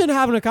 And she's been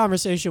having a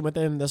conversation with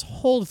him this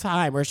whole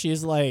time where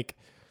she's like,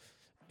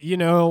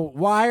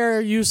 why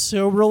are you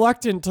so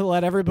reluctant to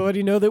let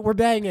everybody know that we're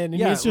banging? And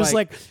he's just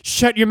like,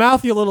 shut your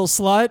mouth, you little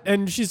slut.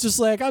 And she's just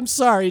like, I'm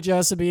sorry,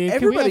 Jessica.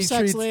 Can we have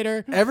sex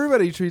later?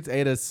 Everybody treats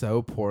Ada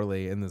so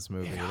poorly in this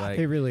movie. Yeah, like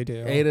they really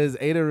do.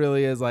 Ada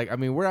really is like, I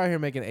mean, we're out here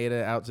making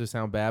Ada out to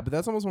sound bad, but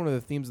that's almost one of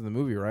the themes of the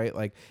movie, right?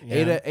 Like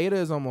Ada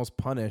is almost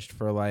punished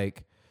for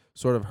like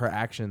sort of her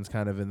actions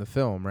kind of in the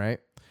film, right?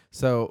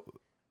 So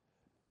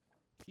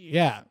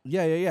Yeah.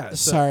 So,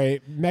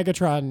 Sorry,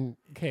 Megatron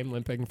came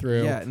limping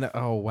through. Yeah. No,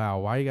 oh wow.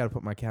 Why you got to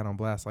put my cat on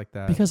blast like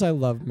that? Because I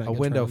love Megatron. A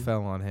window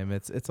fell on him.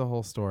 It's a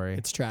whole story.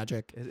 It's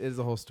tragic. It is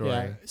a whole story.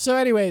 Yeah. So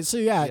anyway,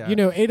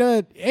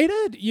 Ada,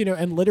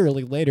 and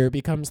literally later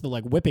becomes the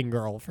like whipping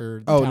girl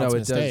for the Oh no, Townsend it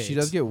does. Estates. She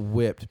does get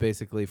whipped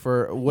basically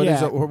for what yeah.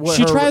 is it? What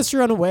she her, tries to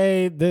run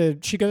away.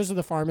 She goes to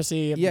the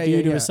pharmacy. Yeah, the dude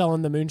yeah, who yeah. was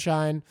selling the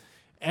moonshine,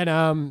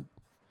 and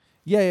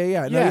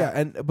Yeah.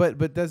 And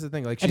but that's the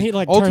thing. Like, and he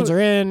like turns her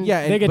in.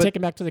 Yeah, they get but,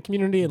 taken back to the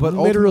community and but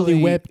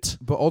literally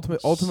whipped. But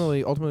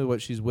ultimately,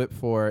 what she's whipped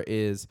for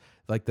is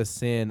like the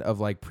sin of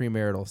like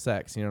premarital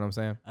sex. You know what I'm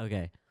saying?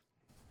 Okay.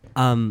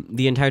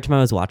 The entire time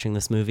I was watching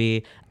this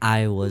movie,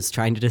 I was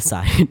trying to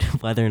decide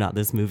whether or not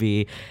this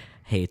movie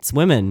hates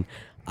women.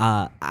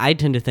 I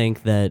tend to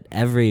think that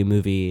every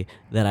movie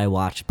that I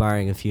watch,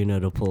 barring a few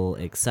notable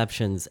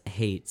exceptions,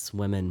 hates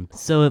women.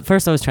 So at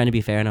first I was trying to be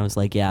fair and I was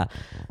like, yeah,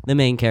 the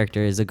main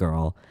character is a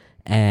girl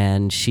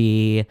and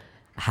she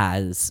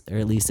has, or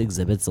at least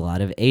exhibits, a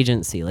lot of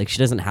agency. Like, she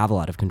doesn't have a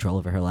lot of control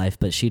over her life,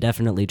 but she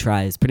definitely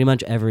tries pretty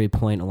much every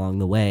point along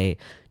the way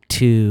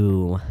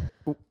to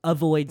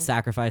avoid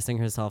sacrificing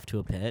herself to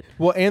a pit.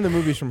 Well, and the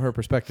movie's from her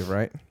perspective,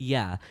 right?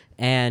 Yeah,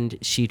 and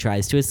she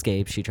tries to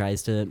escape. She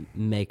tries to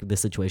make the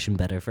situation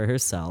better for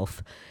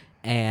herself.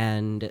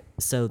 And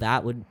so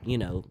that would,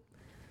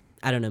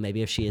 I don't know,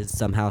 maybe if she has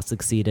somehow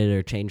succeeded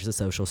or changed the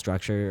social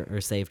structure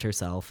or saved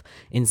herself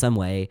in some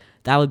way,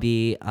 that would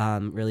be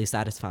really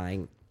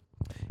satisfying.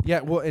 Yeah,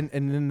 well, and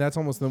then that's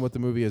almost then what the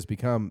movie has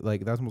become.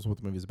 Like, that's almost what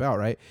the movie is about,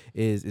 right?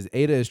 Is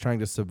Ada is trying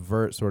to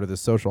subvert sort of the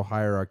social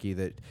hierarchy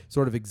that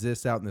sort of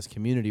exists out in this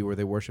community where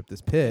they worship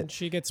this pit. And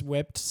she gets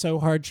whipped so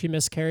hard she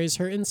miscarries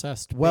her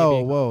incest.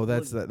 Whoa,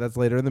 that's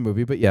later in the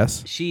movie, but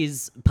yes.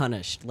 She's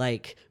punished,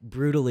 like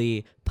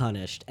brutally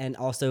punished, and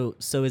also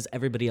so is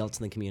everybody else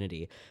in the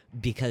community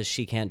because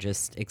she can't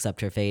just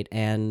accept her fate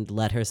and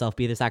let herself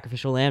be the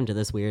sacrificial lamb to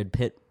this weird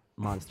pit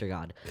monster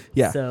god.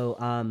 Yeah.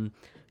 So,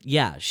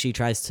 yeah, she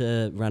tries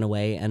to run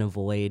away and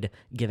avoid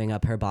giving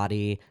up her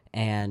body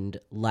and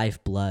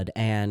lifeblood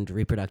and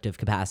reproductive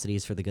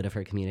capacities for the good of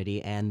her community,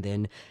 and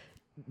then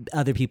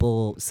other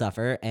people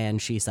suffer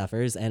and she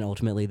suffers, and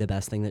ultimately the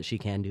best thing that she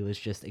can do is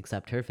just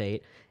accept her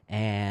fate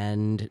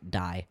and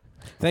die.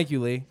 Thank you,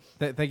 Lee.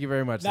 Thank you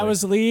very much. That Lee.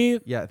 was Lee.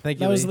 Yeah, thank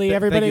you. That was Lee.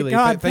 Everybody, thank you, Lee.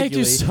 God, thank you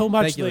Lee. so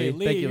much, Thank you,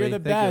 Lee. Thank you, You're the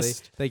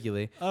best. Thank you,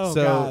 Lee. Oh,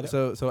 so,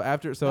 God. So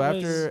after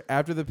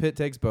the pit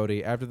takes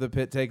Bodhi, after the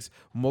pit takes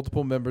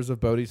multiple members of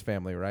Bodhi's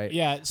family, right?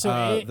 Yeah.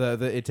 So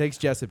it takes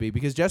Jessica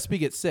because Jessica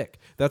gets sick.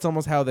 That's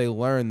almost how they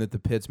learn that the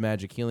pit's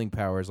magic healing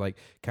powers like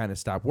kind of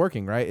stop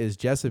working, right? Is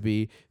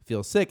Jessica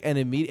feels sick, and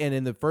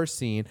in the first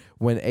scene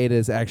when Ada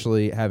is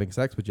actually having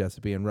sex with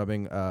Jessica and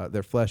rubbing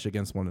their flesh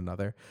against one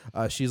another,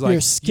 she's like,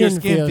 your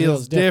skin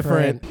feels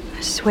different.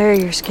 I swear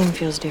your skin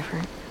feels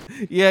different.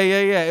 Yeah.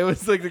 It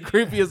was like the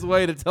creepiest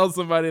way to tell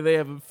somebody they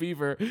have a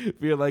fever.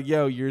 Being like,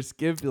 "Yo, your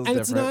skin feels And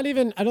different." it's not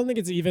even. I don't think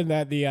it's even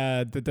that the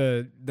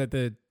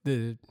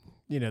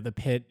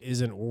pit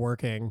isn't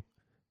working.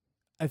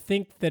 I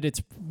think that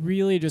it's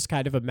really just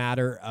kind of a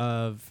matter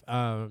of,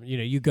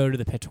 you go to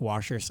the pit to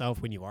wash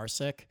yourself when you are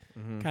sick,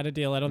 kind of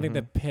deal. I don't think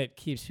the pit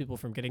keeps people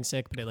from getting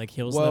sick, but it like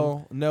heals them.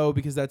 Well, no,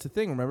 because that's the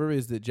thing. Remember,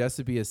 is that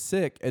Jessica is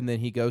sick, and then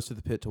he goes to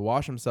the pit to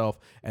wash himself,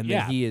 and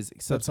then he is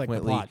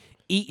subsequently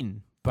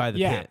eaten by the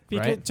pit,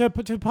 right?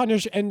 To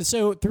punish. And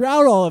so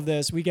throughout all of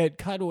this, we get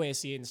cutaway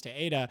scenes to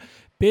Ada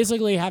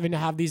basically having to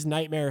have these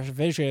nightmarish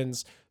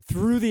visions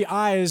through the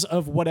eyes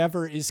of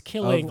whatever is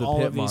killing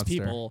all of these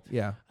people.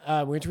 Yeah.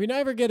 Which we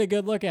never get a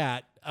good look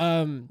at.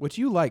 Which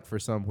you like for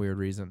some weird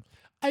reason.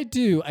 I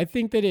do. I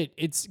think that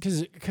it's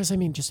because I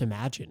mean, just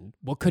imagine,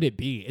 what could it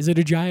be? Is it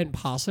a giant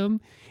possum?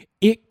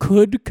 It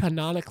could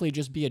canonically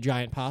just be a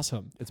giant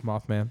possum. It's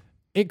Mothman.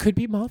 It could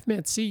be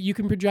Mothman. See, you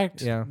can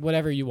project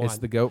whatever you want. It's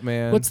the Goat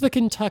Man. What's the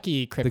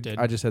Kentucky cryptid?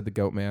 I just said the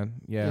Goat Man.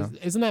 Yeah.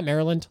 Isn't that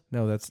Maryland?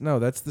 No, that's the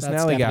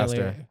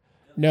Snallygaster.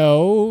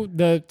 No,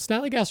 the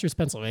Snallygaster is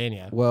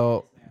Pennsylvania.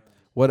 Well,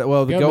 the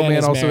Goat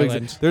Man also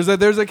exists.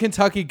 There's a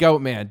Kentucky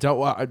Goat Man.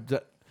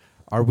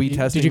 Are we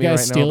testing? Did you guys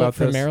right steal now it about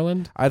from this?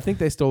 Maryland? I think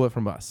they stole it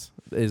from us.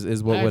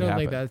 Is what would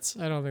happen.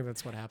 I don't think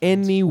that's what happened.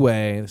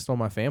 Anyway, they stole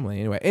my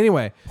family.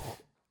 Anyway,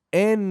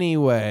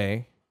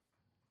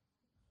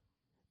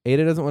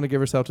 Ada doesn't want to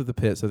give herself to the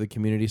pit, so the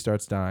community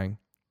starts dying.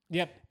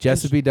 Yep.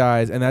 Jessica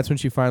dies, and that's when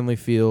she finally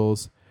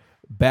feels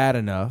bad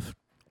enough,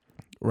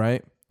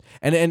 right?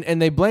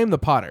 And they blame the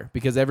Potter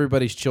because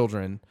everybody's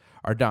children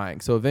are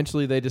dying. So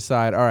eventually they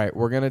decide, all right,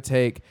 we're gonna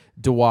take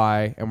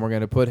Dewey and we're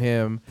gonna put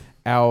him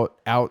out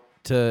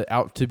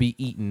to be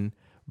eaten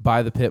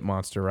by the pit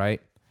monster,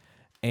 right?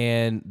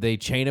 And they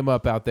chain him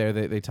up out there.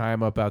 They tie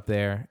him up out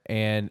there,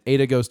 and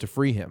Ada goes to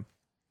free him,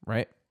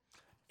 right?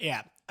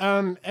 Yeah.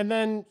 And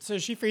then so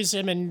she frees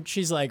him, and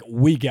she's like,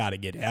 "We gotta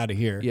get out of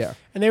here." Yeah.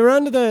 And they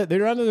run to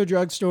the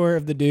drugstore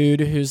of the dude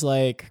who's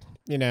like,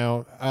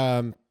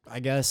 I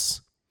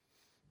guess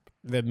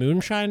the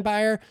moonshine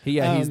buyer.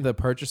 He's the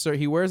purchaser.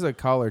 He wears a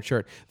collared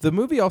shirt. The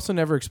movie also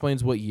never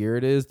explains what year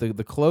it is. The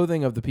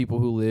clothing of the people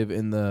who live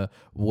in the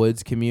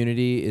woods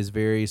community is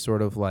very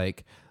sort of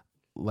like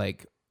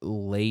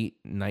late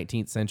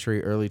 19th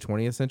century, early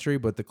 20th century.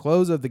 But the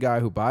clothes of the guy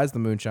who buys the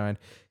moonshine,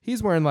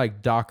 he's wearing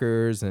like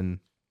Dockers and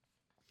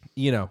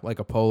like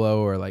a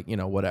polo or like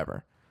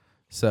whatever.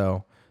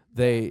 So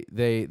they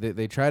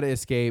try to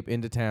escape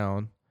into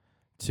town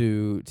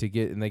to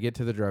get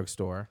to the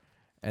drugstore,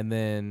 and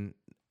then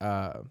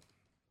so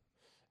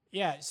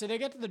they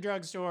get to the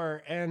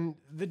drugstore, and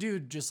the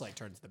dude just like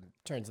turns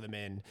them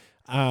in.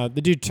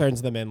 The dude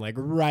turns them in like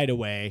right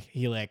away.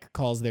 He like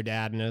calls their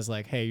dad and is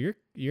like, "Hey,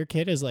 your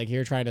kid is like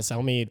here trying to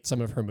sell me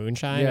some of her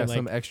moonshine, yeah, and, like,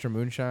 some extra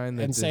moonshine,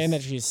 and saying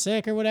that she's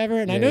sick or whatever."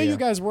 And I Yeah, know yeah. you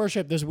guys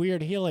worship this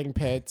weird healing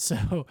pit,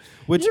 so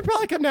Which- you should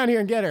probably come down here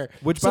and get her.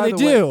 Which so by they the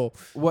do. way,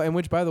 well, and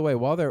which by the way,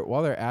 while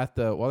they're at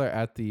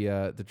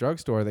the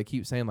drugstore, they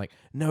keep saying like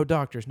no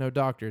doctors.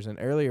 And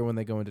earlier when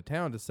they go into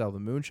town to sell the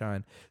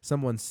moonshine,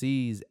 someone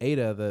sees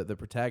Ada, the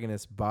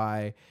protagonist,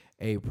 buy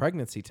a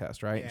pregnancy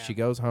test, right? Yeah. She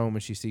goes home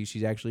and she sees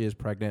she actually is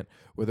pregnant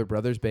with her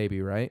brother's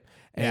baby, right?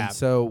 And Yeah.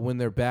 so when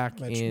they're back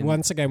Which, in,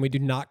 once again, we do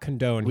not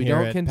condone. we here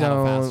don't at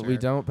condone Paddle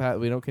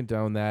we don't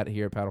condone that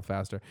here at Paddle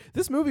Faster.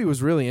 This movie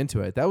was really into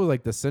it. That was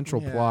like the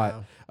central plot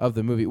Yeah. of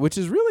the movie, which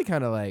is really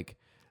kind of like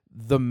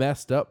the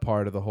messed up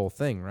part of the whole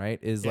thing, right?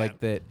 Is Yeah. like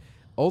that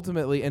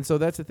ultimately, and so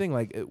that's the thing.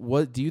 Like,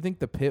 what do you think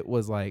the pit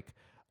was like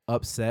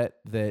upset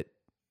that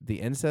the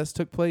incest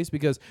took place?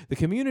 Because the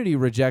community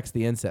rejects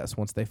the incest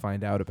once they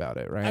find out about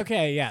it, right?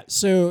 Okay, yeah.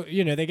 So,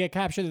 they get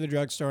captured at the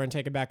drugstore and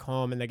taken back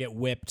home, and they get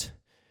whipped.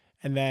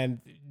 And then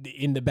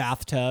in the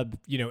bathtub,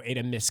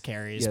 Ada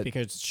miscarries Yeah.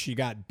 because she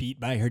got beat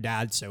by her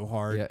dad so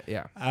hard.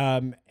 Yeah.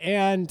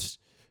 And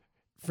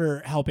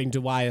for helping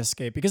Dewey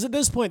escape. Because at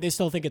this point, they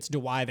still think it's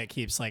Dewey that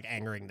keeps, like,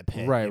 angering the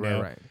pit.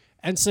 Right.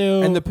 And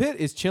so... And the pit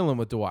is chilling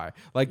with Dewey.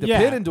 Like, the Yeah.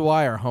 pit and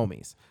Dewey are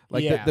homies.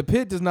 Like, Yeah. the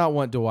pit does not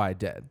want Dewey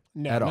dead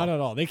No, at all. not at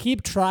all. They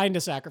keep trying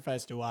to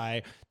sacrifice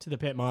Dewey to the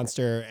pit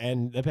monster,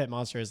 and the pit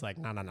monster is like,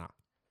 no.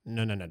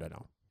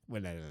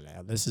 Well,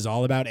 no. This is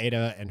all about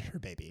Ada and her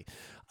baby.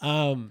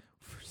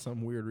 For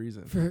some weird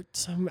reason.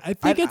 I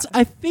think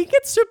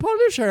it's to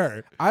punish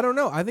her. I don't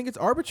know. I think it's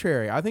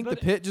arbitrary. I think the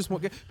pit just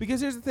won't get, because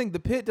here's the thing: the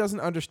pit doesn't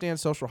understand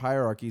social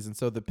hierarchies, and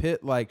so the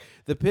pit does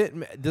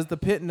the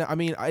pit know, I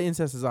mean,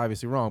 incest is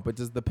obviously wrong, but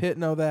does the pit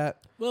know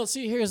that? Well,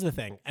 see, here's the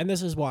thing, and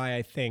this is why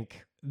I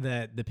think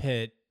that the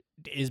pit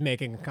is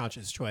making a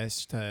conscious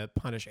choice to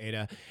punish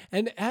Ada,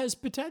 and has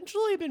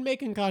potentially been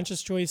making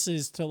conscious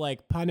choices to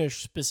like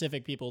punish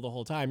specific people the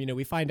whole time.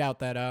 We find out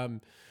that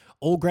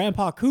old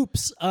Grandpa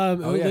Coops, who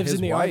lives his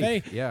in the wife.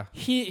 RV, Yeah.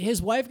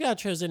 his wife got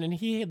chosen, and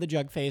he had the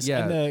jug face,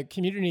 Yeah. and the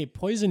community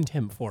poisoned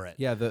him for it,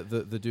 Yeah,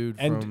 the dude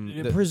and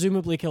from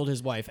presumably killed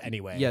his wife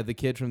anyway. yeah, the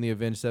kid from the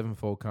Avenged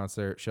Sevenfold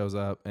concert shows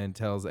up and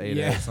tells Ada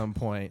Yeah. at some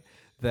point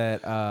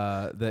that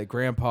that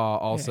Grandpa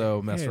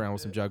also messed around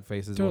with some jug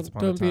faces once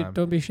upon a time.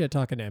 Don't be shit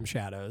talking to M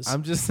Shadows.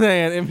 I'm just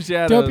saying, M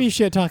Shadows. Don't be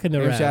shit talking to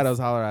M Rev. Shadows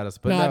holler at us,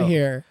 but Not no,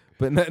 here.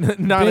 but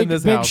not in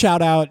this big house.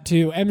 shout out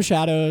to M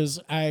Shadows.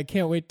 I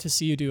can't wait to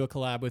see you do a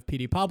collab with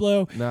PD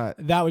Pablo. Not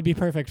That would be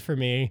perfect for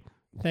me.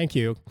 Thank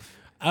you.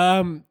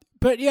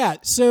 But yeah,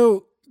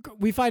 so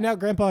we find out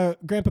Grandpa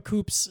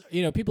Coops,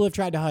 people have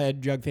tried to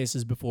hide jug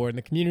faces before, and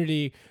the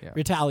community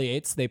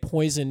retaliates. They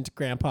poisoned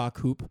Grandpa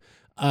Coop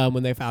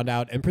when they found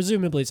out, and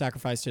presumably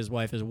sacrificed his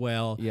wife as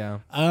well. Yeah,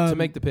 to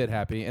make the pit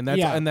happy, and that's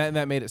yeah. and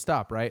that made it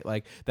stop, right?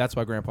 Like that's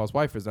why Grandpa's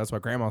wife is. That's why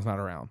Grandma's not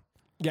around.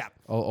 Yeah.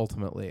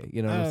 Ultimately,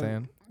 you know what I'm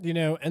saying?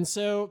 And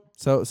so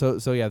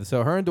So yeah.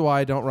 So her and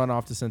Dewey don't run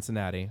off to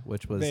Cincinnati,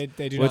 which was They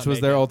do which not was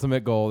make their it.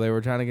 ultimate goal. They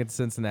were trying to get to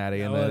Cincinnati,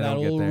 and they that don't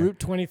get little there. Route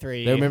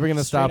 23. They were maybe going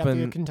to straight stop up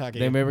through in Kentucky.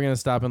 They maybe going to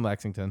stop in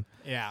Lexington.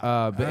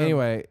 Yeah. But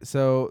anyway,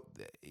 so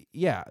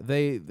yeah,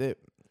 they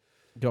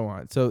go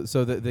on. So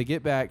they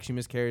get back. She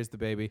miscarries the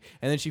baby,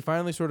 and then she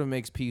finally sort of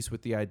makes peace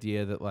with the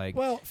idea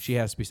that she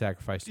has to be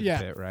sacrificed to the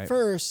pit, right?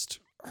 First,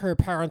 her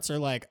parents are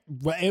like,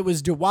 well, it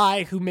was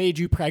Dewey who made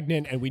you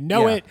pregnant, and we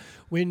know Yeah. it.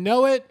 We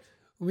know it.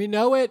 We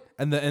know it.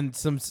 And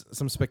some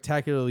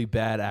spectacularly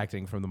bad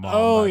acting from the mom.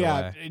 Oh by the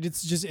yeah, way.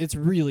 it's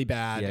really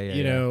bad.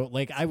 Yeah.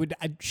 Like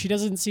she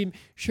doesn't seem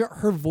sure.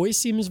 Her voice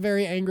seems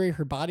very angry.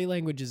 Her body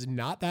language is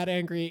not that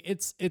angry.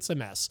 It's a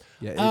mess.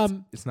 Yeah,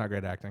 it's not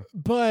great acting.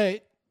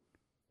 But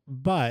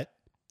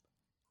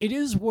it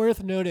is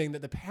worth noting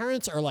that the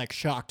parents are like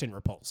shocked and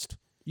repulsed.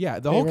 Yeah,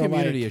 the They whole were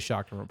community like- is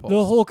shocked and repulsed.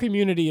 The whole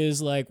community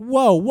is like,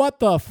 "Whoa, what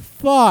the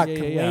fuck?"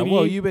 yeah. lady?"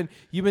 Whoa, you've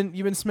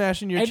been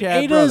smashing your and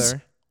Chad Ada's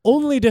brother.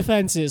 only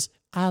defense is,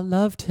 "I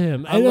loved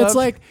him," I and it's loved-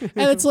 like,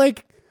 and it's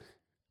like,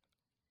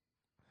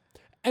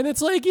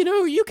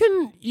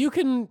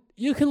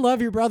 you can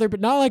love your brother, but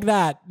not like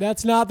that.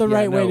 That's not the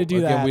right way to do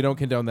again, that. we don't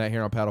condone that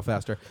here on Paddle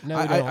Faster. No,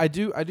 we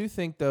don't. I do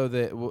think though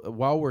that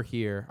while we're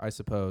here, I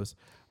suppose,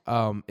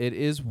 it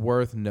is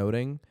worth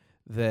noting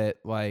that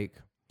like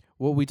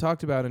what we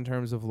talked about in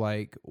terms of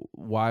like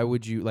why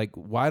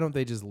don't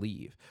they just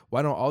leave?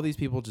 Why don't all these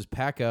people just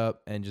pack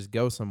up and just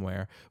go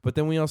somewhere? But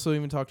then we also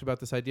even talked about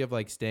this idea of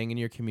like staying in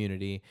your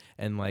community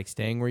and like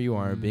staying where you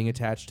are and being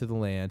attached to the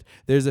land.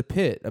 There's a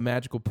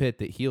magical pit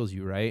that heals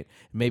you, right?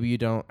 Maybe you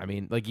don't. I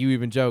mean, like you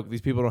even joke,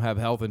 these people don't have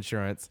health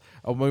insurance.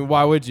 I mean,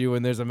 why would you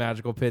when there's a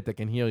magical pit that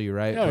can heal you,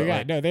 right? Oh But, yeah,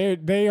 like- no,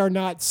 they are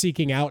not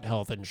seeking out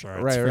health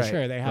insurance Right, for right,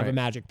 sure. They have a right.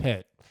 magic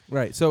pit.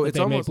 right. So That it's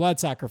they make almost blood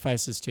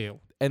sacrifices to.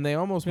 and they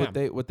almost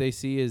Yeah. what they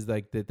see is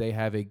like that they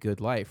have a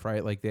good life,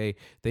 right? Like they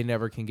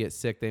never can get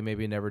sick, they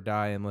maybe never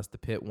die unless the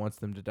pit wants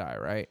them to die,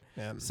 right?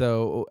 Yeah.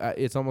 So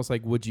it's almost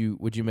like would you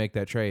make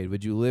that trade?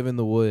 Would you live in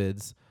the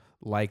woods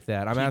like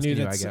that? I'm If asking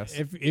knew you, I that guess.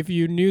 if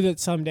you knew that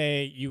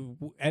someday you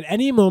at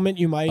any moment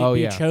you might Oh,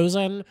 be yeah.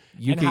 chosen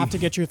You and could- have to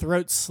get your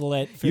throat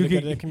slit for the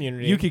good of the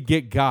community. You could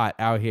get got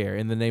out here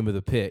in the name of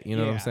the pit. You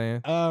know what I'm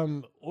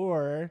saying?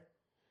 Or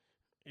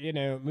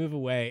move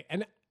away.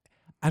 And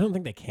I don't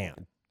think they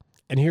can.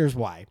 And here's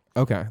why.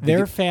 Okay.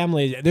 Their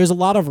families, there's a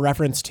lot of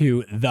reference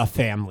to the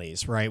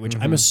families, right? Which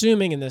Mm-hmm. I'm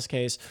assuming in this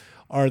case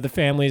are the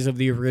families of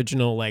the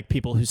original, like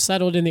people who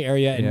settled in the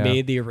area and Yeah.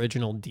 made the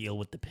original deal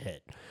with the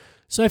pit.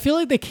 So I feel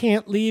like they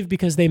can't leave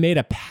because they made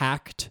a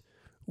pact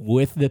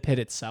with the pit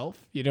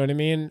itself. You know what I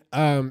mean?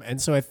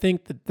 And so I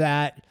think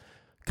that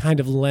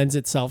kind of lends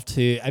itself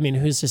to, I mean,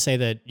 who's to say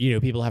that,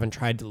 people haven't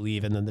tried to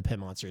leave and then the pit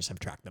monsters have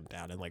tracked them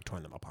down and like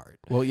torn them apart.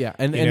 Well, yeah,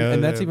 and You know,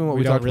 that's even what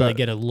we don't talked really about.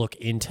 get a look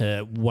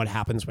into what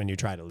happens when you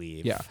try to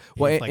leave. Yeah.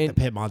 Well, If, like and- the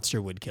pit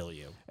monster would kill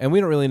you. And we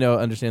don't really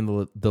understand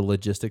the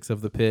logistics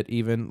of the pit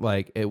even.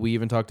 Like we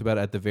even talked about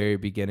it at the very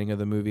beginning of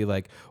the movie.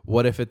 Like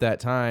what if at that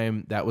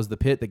time that was the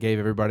pit that gave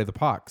everybody the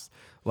pox?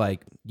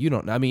 Like you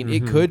don't know. I mean,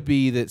 it could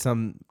be that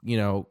some,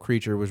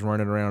 creature was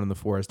running around in the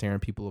forest tearing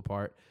people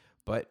apart.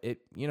 But it,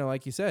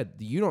 like you said,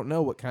 you don't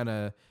know what kind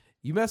of,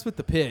 you mess with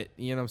the pit,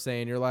 you know what I'm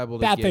saying? You're liable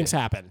to Bad get, things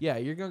happen. Yeah,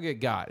 you're going to get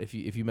got if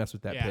you mess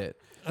with that Yeah. pit.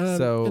 And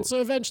So so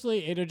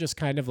eventually Ada just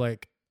kind of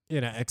like,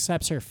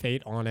 accepts her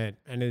fate on it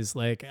and is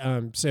like,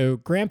 so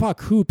Grandpa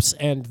Coops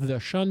and the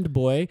shunned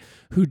boy,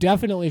 who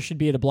definitely should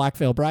be at a Black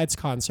Veil Brides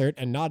concert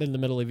and not in the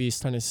middle of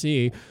East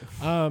Tennessee,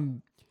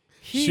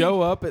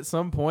 show up at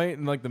some point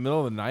in like the middle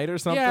of the night or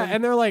something. yeah,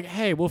 and they're like,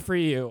 hey, we'll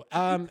free you.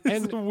 it's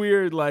And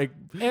weird, like,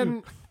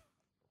 and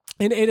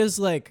Ada's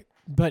like,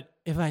 but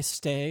if I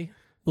stay,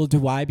 will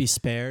Dewey be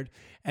spared?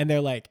 And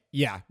they're like,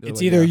 yeah, They're it's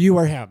like, either yeah. you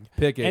or him.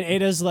 pick it. And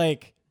Ada's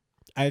like,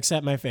 I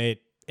accept my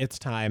fate. It's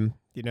time.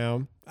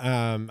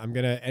 I'm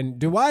gonna. And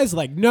Dewey's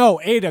like, no,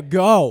 Ada,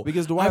 go.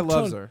 Because Dwight I've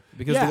loves told- her.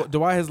 Because Yeah.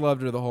 Dwight has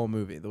loved her the whole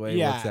movie. The way he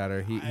Yeah. looks at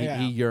her, Yeah.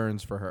 he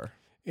yearns for her.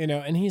 And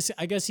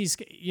I guess he's,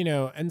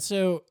 and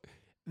so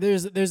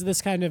there's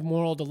this kind of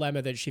moral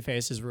dilemma that she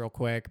faces real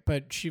quick,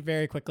 but she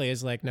very quickly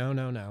is like,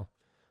 no,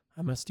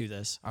 I must do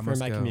this I for must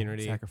my go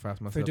community, sacrifice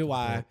myself for to the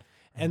Dewey. pit.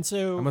 And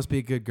so I must be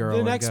a good girl. the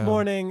and next go.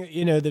 morning,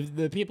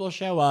 the people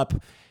show up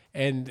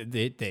and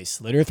they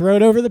slit her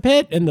throat over the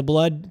pit and the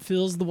blood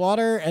fills the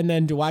water. And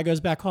then Dewey goes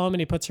back home and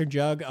he puts her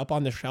jug up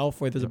on the shelf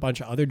where there's a bunch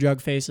of other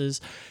jug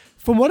faces.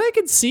 From what I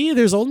could see,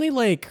 there's only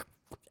like,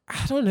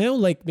 I don't know,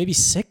 like maybe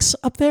 6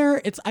 up there.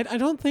 I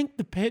don't think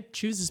the pit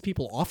chooses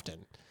people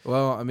often.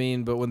 Well, I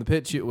mean, but when the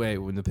pit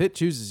when the pit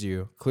chooses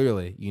you,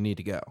 clearly you need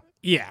to go.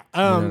 Yeah.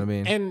 know what I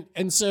mean?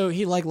 And so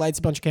he like lights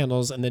a bunch of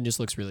candles and then just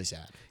looks really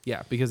sad.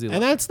 Yeah, because he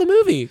And that's the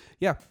movie.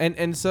 yeah,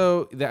 and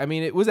so I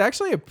mean, it was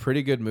actually a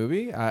pretty good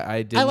movie.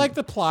 I did. I like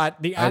the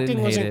plot. The I acting didn't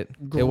hate wasn't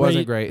it. great. It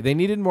wasn't great. They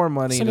needed more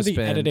money Some to of the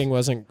spend editing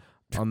wasn't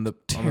on the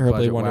terribly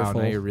budget. wonderful.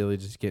 Wow, now you're really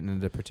just getting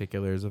into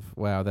particulars of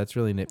wow. That's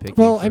really nitpicky.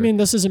 Well, for I mean,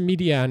 this is a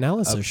media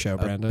analysis show,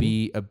 Brandon.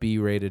 a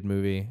B-rated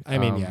movie. I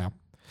mean, yeah.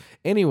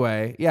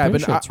 Anyway, yeah, Pretty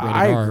but sure it's rated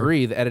I R.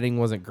 agree. The editing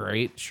wasn't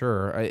great.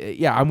 Sure,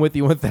 yeah, I'm with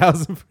you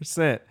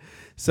 1,000%.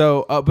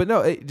 So, but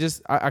no, it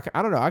just I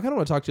don't know. I kind of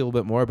want to talk to you a little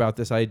bit more about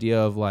this idea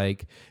of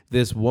like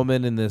this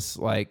woman in this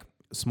like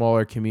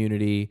smaller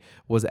community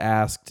was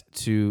asked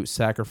to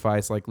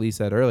sacrifice, like Lee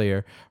said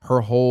earlier,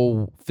 her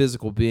whole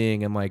physical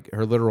being and like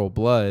her literal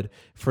blood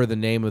for the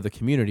name of the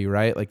community,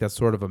 right? Like that's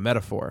sort of a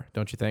metaphor,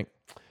 don't you think?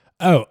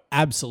 Oh,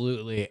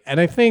 absolutely. And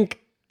I think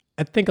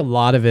a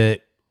lot of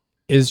it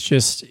is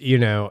just,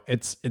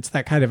 it's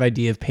that kind of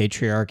idea of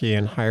patriarchy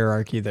and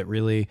hierarchy that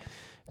really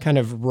kind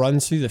of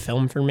runs through the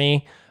film for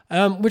me,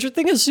 which I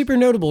think is super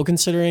notable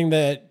considering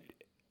that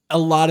a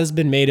lot has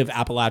been made of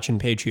Appalachian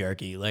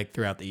patriarchy like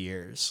throughout the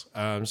years.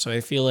 So I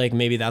feel like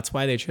maybe that's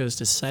why they chose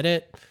to set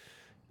it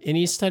in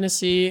East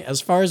Tennessee.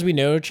 As far as we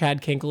know,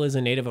 Chad Kinkle is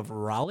a native of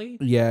Raleigh.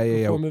 Yeah,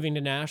 Before moving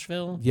to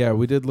Nashville. Yeah,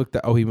 we did look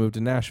that. Oh, he moved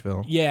to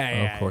Nashville.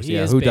 Yeah, of course. he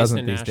Yeah, is who based doesn't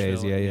in these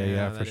days? Nashville.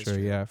 Yeah, that for is sure.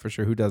 true. Yeah, for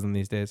sure. Who doesn't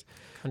these days?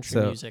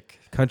 Country music.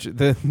 Country,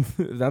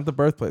 not the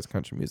birthplace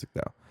country music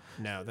though.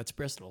 No, that's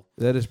Bristol.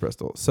 That is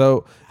Bristol.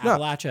 So no,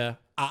 Appalachia.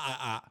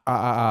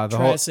 the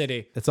whole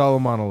Tri-City. it's all a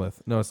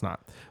monolith. No, it's not.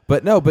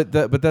 But no, but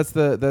that's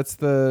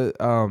the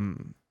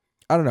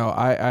I don't know.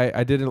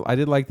 I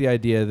did like the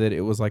idea that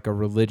it was like a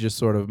religious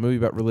sort of movie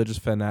about religious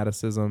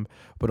fanaticism,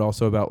 but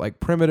also about like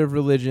primitive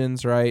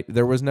religions, right?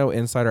 There was no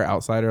insider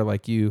outsider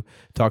like you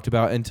talked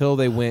about until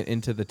they went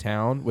into the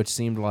town, which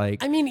seemed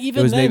like I mean,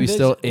 even it was then, maybe they-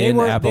 still they in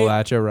were-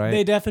 Appalachia, right?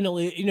 They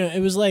definitely,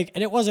 it was like,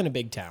 and it wasn't a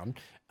big town.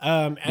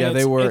 And Yeah,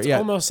 they were- It's yeah.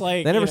 almost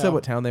like They never you said know,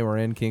 what town they were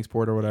in,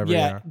 Kingsport or whatever.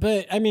 Yeah,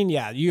 but I mean,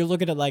 yeah, you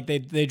look at it like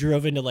they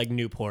drove into like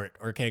Newport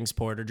or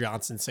Kingsport or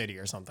Johnson City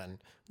or something.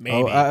 Maybe.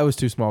 Oh, I was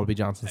too small to be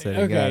Johnson City.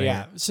 Get outta Okay, here.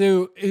 yeah.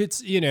 So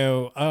it's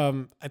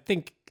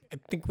I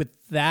think with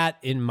that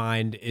in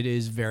mind, it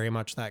is very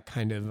much that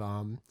kind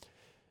of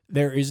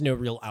there is no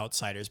real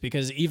outsiders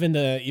because even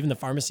the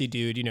pharmacy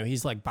dude,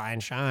 he's like buying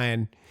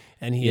shine,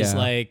 and he's Yeah.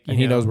 like, and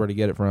he knows where to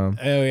get it from.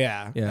 Oh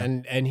yeah, Yeah.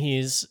 and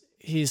he's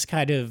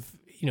kind of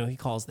he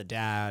calls the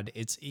dad.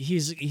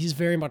 He's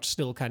very much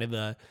still kind of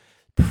a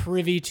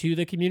privy to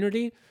the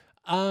community,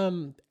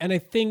 and I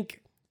think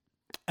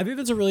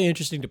that's a really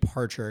interesting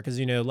departure because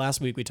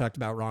last week we talked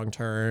about Wrong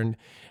Turn,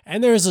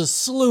 and there's a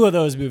slew of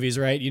those movies,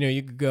 right?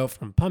 You could go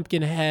from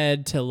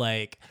Pumpkinhead to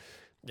like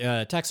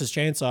Texas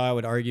Chainsaw. I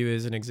would argue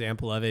is an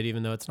example of it,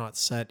 even though it's not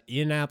set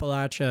in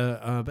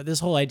Appalachia. But this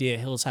whole idea,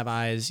 Hills Have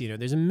Eyes,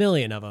 there's a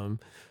million of them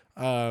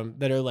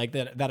that are like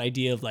that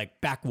idea of like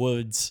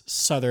backwoods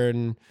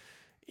Southern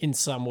in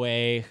some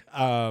way,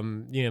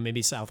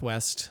 maybe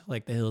Southwest,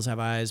 like the Hills Have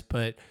Eyes,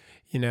 but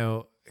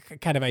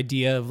kind of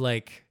idea of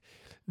like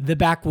the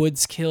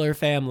backwoods killer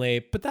family,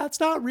 but that's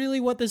not really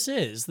what this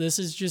is. This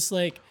is just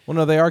like, Well,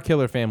 no, they are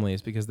killer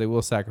families because they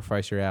will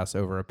sacrifice your ass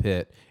over a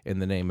pit in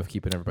the name of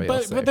keeping everybody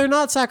else safe. but they're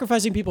not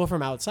sacrificing people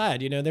from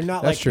outside. They're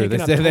not That's like true. picking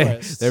They up say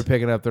tourists. they're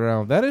picking up their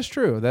own. That is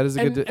true. That is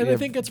a and, good. and I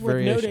think it's worth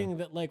variation. noting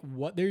that like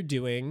what they're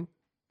doing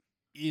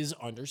is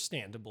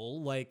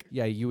understandable. Like,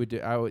 Yeah, you would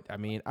do. I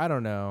mean, I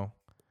don't know.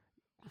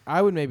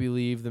 I would maybe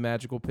leave the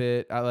magical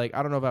pit. I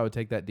don't know if I would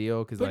take that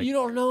deal because but like you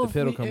don't know the if,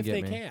 pit will come if get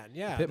they me. can.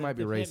 Yeah, Pit might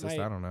be the racist. might-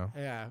 I don't know.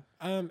 Yeah.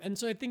 And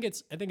so I think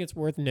it's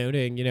worth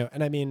noting,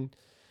 and I mean,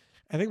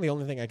 I think the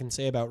only thing I can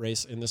say about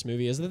race in this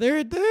movie is that there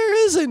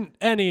isn't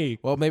any,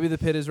 Well, maybe the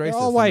pit is racist.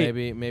 all and white.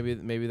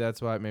 maybe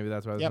that's why. Maybe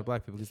that's why there's no Yep.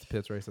 black people because the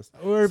pit's racist.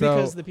 or So,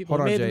 because the people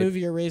hold who on, made Jade. the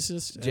movie are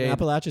racist. Jade. And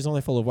Appalachia is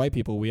only full of white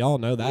people. We all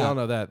know that. We all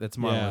know that. That's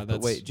monolith. But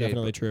that's wait, Jade,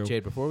 definitely true.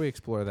 Jade, before we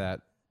explore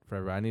that for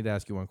everybody, I need to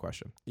ask you one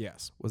question.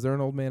 Yes. Was there an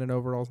old man in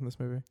overalls in this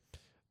movie?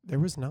 There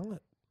was not.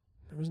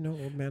 There was no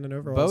old man in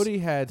overalls. Bodie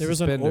had There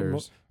was an old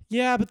suspenders.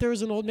 Yeah, but there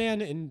was an old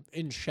man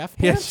in chef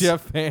He had pants.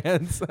 chef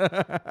pants.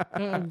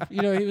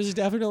 He was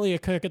definitely a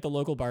cook at the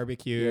local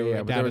barbecue.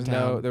 Yeah, but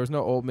downtown. there was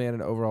no old man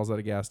in overalls at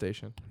a gas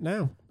station.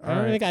 No, I All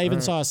don't right, think I even all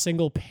right. saw a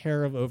single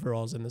pair of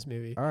overalls in this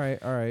movie. All right.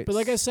 But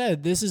like I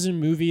said, this is a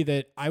movie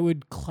that I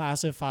would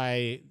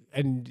classify,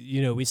 and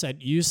you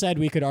said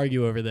we could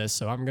argue over this,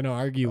 so I'm going to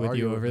argue with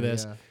you over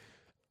this. Yeah.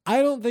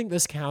 I don't think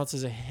this counts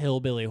as a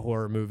hillbilly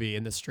horror movie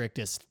in the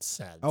strictest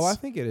sense. Oh, I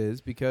think it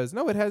is because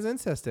it has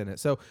incest in it.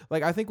 So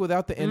like I think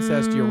without the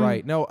incest, you're Mm.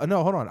 right. No,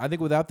 hold on. I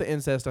think without the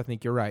incest, I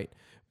think you're right.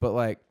 But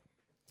like,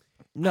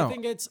 no. I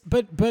think it's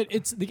but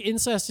it's the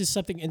incest is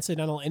something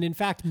incidental, and in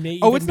fact may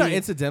Oh, even it's not be-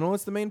 incidental.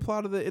 It's the main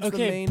plot of the. It's the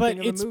okay, main but thing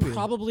of it's the movie.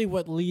 probably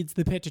what leads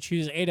the pit to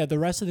choose Ada. The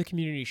rest of the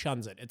community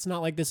shuns it. It's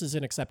not like this is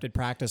an accepted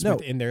practice No,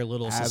 within their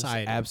little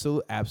society.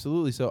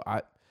 Absolutely. So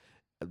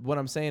what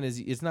I'm saying is,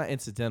 it's not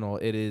incidental.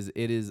 It is.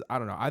 I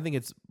don't know. I think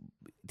it's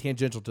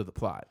tangential to the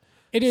plot.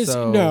 It is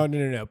So,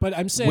 no. But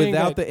I'm saying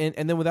without that,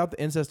 and then without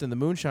the incest and the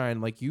moonshine,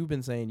 like you've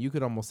been saying, you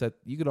could almost set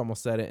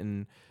it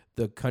in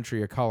the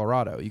country of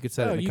Colorado. You could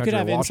set it in the you country could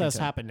have of Washington. incest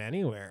happen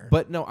anywhere.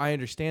 But no, I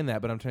understand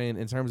that. But I'm saying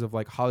in terms of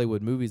like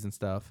Hollywood movies and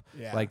stuff,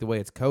 Yeah. like the way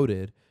it's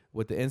coded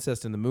with the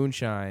incest and the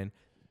moonshine.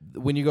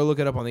 When you go look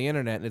it up on the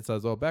internet and it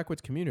says, "Oh,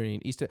 backwoods community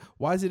in East,"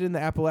 why is it in the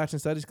Appalachian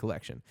Studies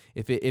collection?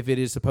 If it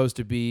is supposed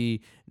to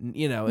be, in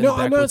the no, I'm not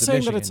backwoods of saying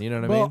Michigan, that it's. you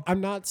know what well, I mean?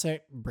 I'm not saying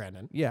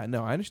Brandon. Yeah,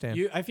 no, I understand.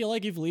 I feel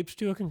like you've leaped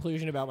to a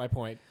conclusion about my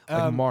point.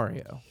 Like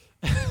Mario.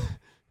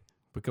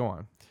 But go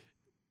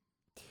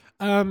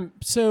on.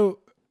 So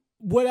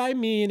what I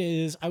mean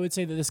is, I would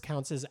say that this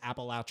counts as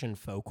Appalachian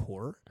folk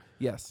horror.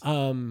 Yes.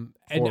 And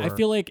I Horror.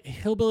 feel like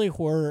hillbilly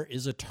horror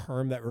is a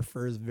term that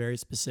refers very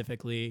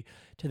specifically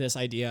to this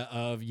idea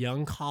of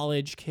young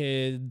college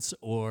kids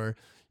or,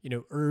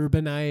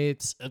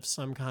 urbanites of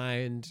some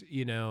kind,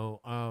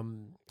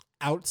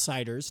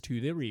 outsiders to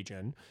the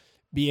region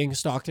being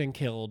stalked and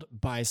killed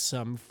by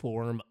some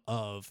form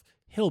of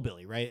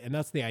hillbilly, right? And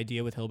that's the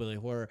idea with hillbilly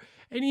horror.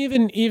 And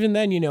even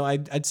then,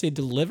 I'd say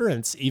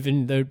Deliverance,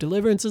 even though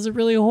Deliverance is a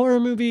really horror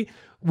movie,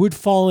 would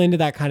fall into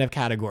that kind of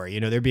category.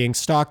 They're being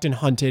stalked and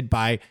hunted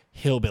by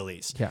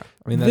hillbillies. Yeah.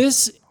 I mean, that's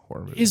This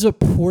horror movie. is a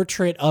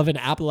portrait of an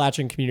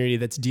Appalachian community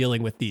that's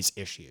dealing with these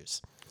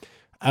issues.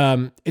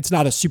 It's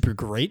not a super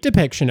great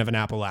depiction of an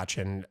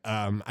Appalachian.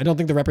 I don't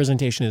think the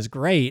representation is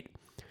great,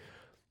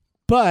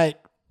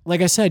 but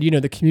like I said,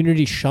 the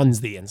community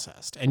shuns the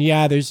incest. And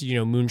yeah, there's,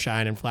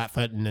 moonshine and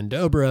flatfooting and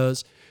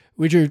dobros,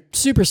 which are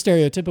super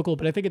stereotypical.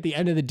 But I think at the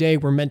end of the day,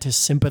 we're meant to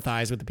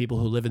sympathize with the people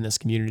who live in this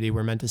community.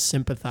 We're meant to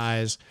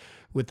sympathize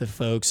with the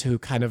folks who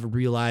kind of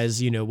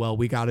realize, well,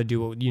 we got to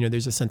do what,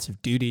 there's a sense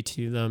of duty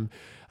to them.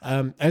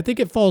 I think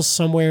it falls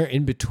somewhere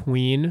in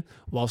between,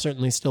 while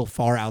certainly still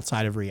far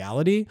outside of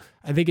reality.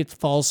 I think it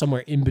falls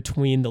somewhere in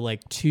between the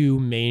like two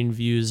main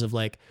views of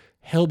like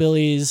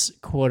hillbillies,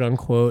 quote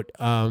unquote,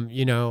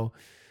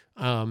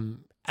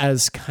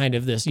 as kind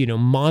of this,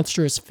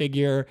 monstrous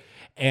figure,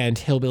 and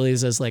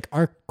hillbillies as like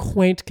our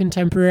quaint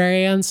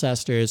contemporary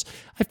ancestors.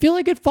 I feel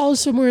like it falls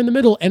somewhere in the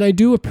middle, and I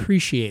do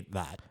appreciate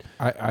that.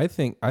 I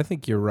think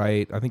you're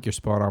right. I think you're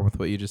spot on with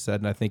what you just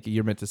said, and I think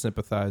you're meant to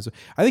sympathize.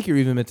 I think you're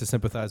even meant to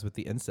sympathize with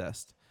the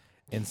incest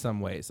in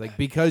some ways, like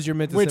because you're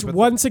meant to. Which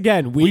once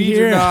again we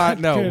do not.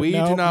 No, we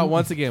do not.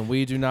 Once again,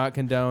 we do not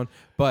condone.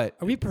 But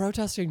are we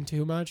protesting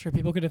too much? Are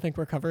people going to think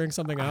we're covering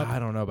something up? I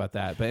don't know about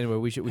that. But anyway,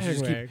 we should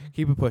just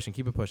keep it pushing.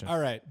 Keep it pushing. All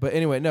right. But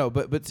anyway, no.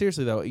 But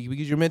seriously though,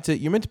 because you're meant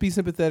to be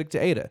sympathetic to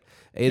Ada.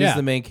 Ada's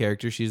the main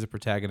character. She's the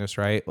protagonist,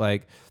 right?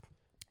 Like.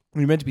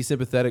 You're meant to be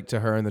sympathetic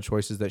to her and the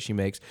choices that she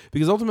makes,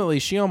 because ultimately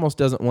she almost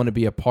doesn't want to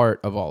be a part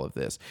of all of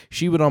this.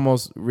 She would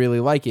almost really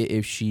like it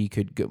if she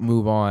could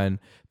move on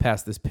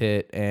past this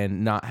pit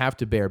and not have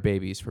to bear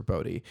babies for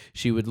Bodhi.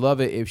 She would love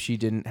it if she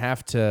didn't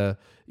have to,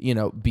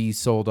 be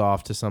sold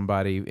off to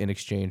somebody in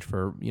exchange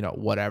for,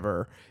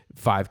 whatever,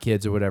 5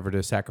 kids or whatever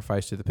to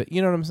sacrifice to the pit.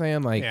 You know what I'm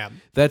saying? Like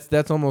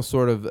that's almost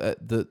sort of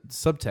the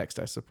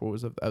subtext, I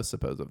suppose, of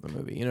the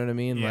movie. You know what I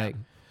mean? Yeah. Like.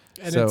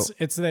 And so,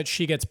 it's that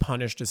she gets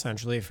punished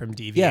essentially from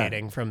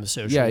deviating from the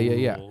social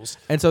rules.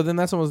 And so then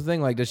that's almost the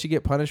thing. Like, does she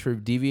get punished for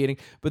deviating?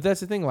 But that's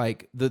the thing.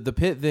 Like, the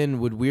pit then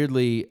would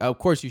weirdly, of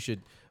course, you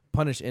should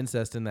punish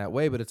incest in that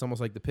way, but it's almost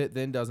like the pit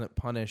then doesn't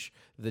punish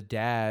the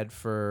dad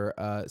for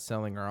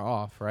selling her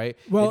off, right?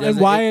 Well, and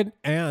why?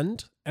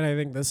 And I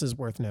think this is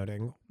worth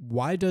noting.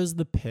 Why does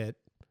the pit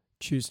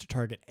choose to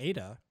target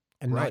Ada?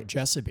 And not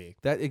Jessipe.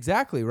 That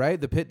exactly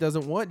right. The pit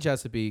doesn't want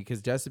Jessipe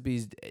because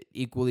Jessipe's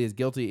equally as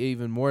guilty,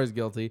 even more as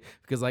guilty.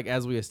 Because, like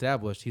as we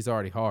established, he's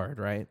already hard,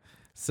 right?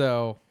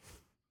 So,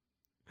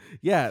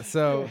 yeah.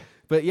 So,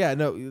 but yeah,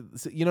 no,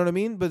 so, you know what I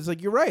mean. But it's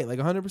like you're right, like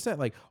 100%.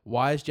 Like,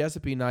 why is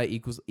Jessipe not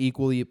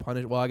equally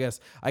punished? Well, I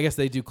guess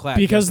they do clap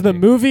because Jessipe. the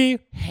movie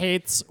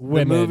hates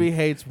women. The movie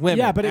hates women.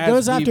 Yeah, but it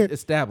goes after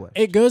established.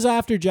 It goes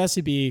after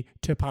Jessipe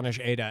to punish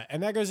Ada,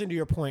 and that goes into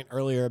your point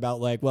earlier about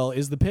like, well,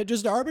 is the pit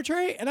just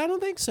arbitrary? And I don't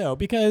think so,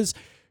 because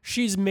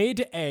she's made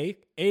to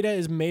Ada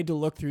is made to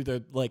look through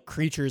the like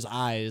creature's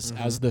eyes,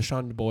 as the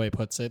shunned boy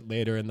puts it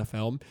later in the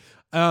film.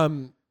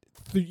 To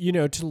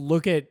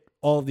look at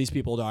all of these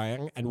people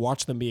dying and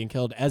watch them being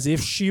killed as if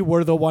she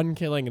were the one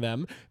killing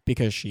them,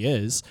 because she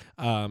is,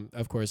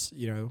 of course,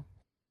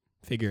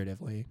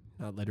 figuratively,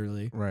 not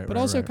literally, but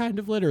also kind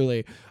of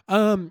literally.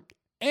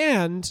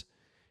 And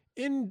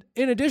in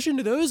addition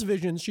to those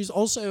visions, she's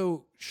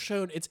also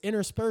shown it's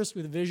interspersed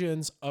with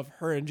visions of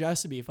her and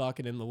Jessipe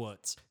fucking in the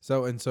woods.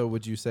 So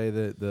would you say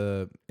that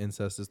the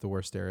incest is the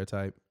worst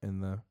stereotype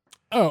in the?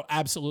 Oh,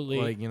 absolutely.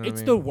 Like,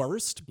 it's the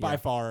worst by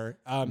far,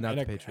 Not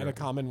and a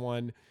common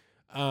one.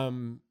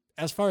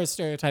 As far as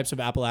stereotypes of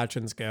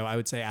Appalachians go, I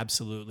would say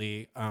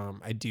absolutely.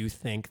 I do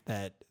think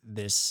that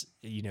this,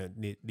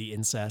 the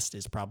incest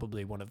is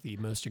probably one of the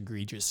most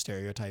egregious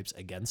stereotypes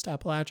against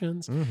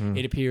Appalachians. Mm-hmm.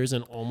 It appears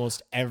in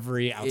almost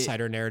every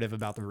outsider narrative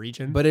about the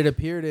region. But it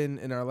appeared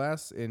in our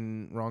last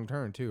Wrong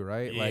Turn too,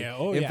 right? Like,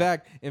 in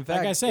fact,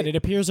 like I said, it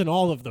appears in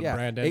all of them, yeah,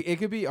 Brandon. It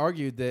could be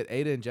argued that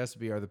Ada and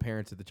Jessipe are the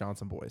parents of the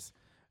Johnson boys.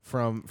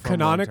 From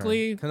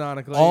canonically,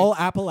 all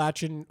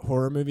Appalachian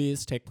horror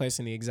movies take place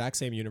in the exact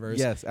same universe.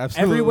 Yes,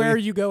 absolutely. Everywhere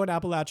you go in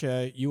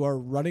Appalachia, you are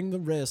running the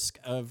risk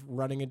of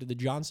running into the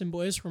Johnson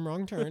boys from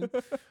Wrong Turn,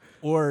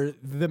 or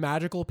the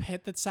magical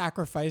pit that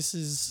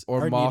sacrifices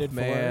or are needed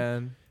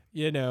Mothman.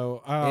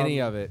 For. Any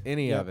of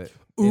it.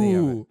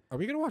 Ooh, are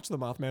we gonna watch the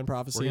Mothman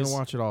prophecies? We're gonna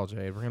watch it all,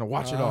 Jade. We're gonna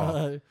watch it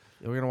all.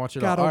 We're gonna watch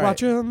it all. Gotta watch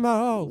them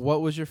all.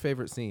 What was your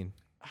favorite scene?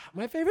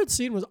 My favorite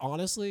scene was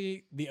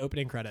honestly the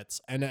opening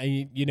credits, and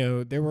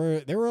there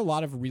were a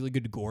lot of really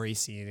good gory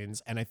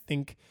scenes, and I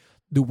think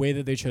the way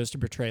that they chose to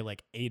portray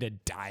like Ada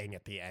dying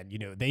at the end,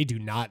 they do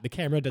not, the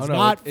camera does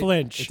not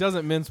flinch. It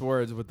doesn't mince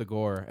words with the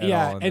gore.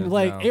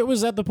 It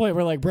was at the point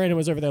where like Brandon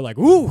was over there like,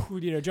 ooh,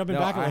 jumping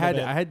back. I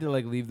had to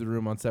like leave the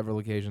room on several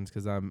occasions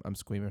because I'm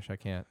squeamish. I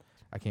can't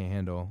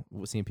handle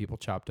seeing people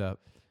chopped up.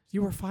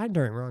 You were fine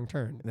during Wrong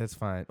Turn. That's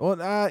fine.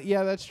 Well,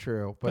 yeah, that's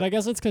true. But I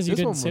guess it's because you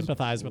didn't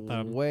sympathize with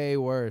them. Way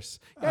worse.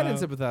 Yeah, I didn't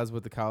sympathize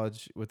with the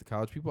college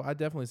people. I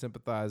definitely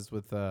sympathized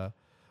with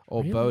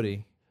old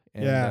Bodhi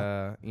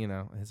and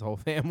his whole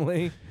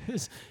family.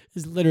 is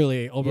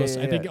literally almost.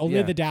 Yeah, I think yeah, only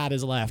yeah. the dad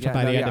is left Yeah,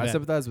 by the end of I it.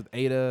 sympathize with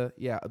Ada.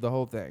 Yeah, the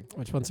whole thing.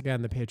 Which once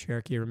again, the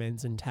patriarchy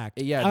remains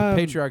intact. Yeah,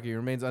 the patriarchy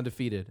remains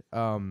undefeated.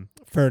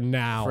 For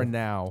now.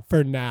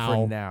 For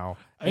now.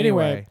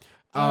 Anyway,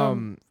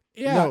 Anyway,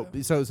 yeah.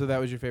 No, so that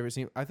was your favorite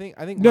scene. I think.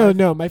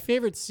 No. My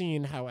favorite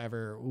scene,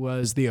 however,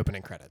 was the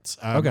opening credits.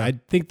 Okay. I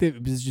think that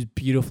it was just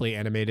beautifully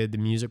animated. The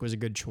music was a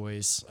good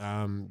choice.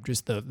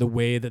 Just the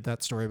way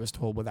that story was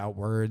told without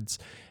words,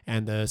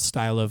 and the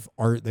style of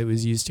art that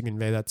was used to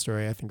convey that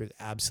story, I think was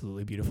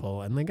absolutely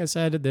beautiful. And like I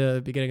said at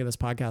the beginning of this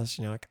podcast,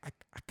 I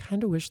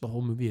kind of wish the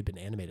whole movie had been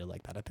animated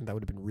like that. I think that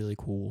would have been really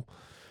cool.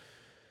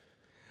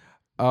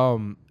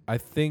 I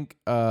think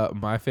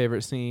my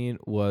favorite scene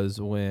was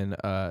when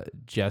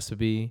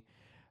Jessaby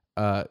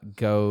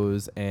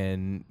goes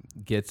and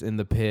gets in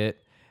the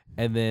pit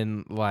and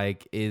then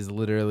is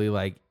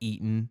literally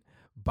eaten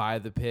by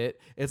the pit.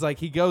 It's like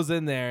he goes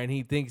in there and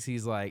he thinks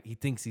he's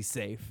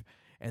safe,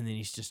 and then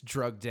he's just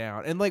drugged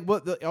down and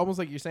almost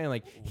like you're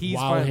saying he's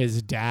while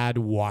his dad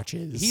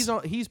watches.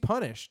 He's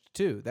punished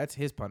too. That's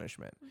his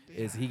punishment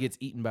is he gets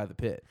eaten by the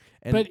pit.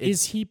 And but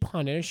is he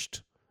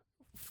punished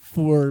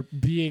for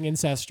being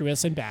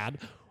incestuous and bad,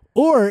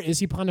 or is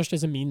he punished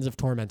as a means of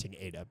tormenting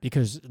Ada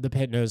because the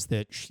pit knows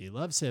that she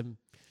loves him?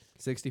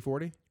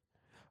 60-40?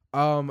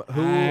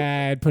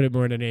 I'd put it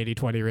more in an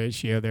 80-20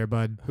 ratio there,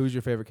 bud. Who's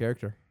your favorite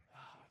character?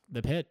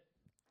 The pit.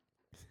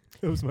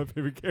 That was my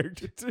favorite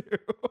character too.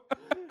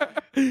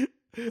 I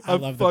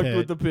love the fucked pit.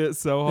 with the pit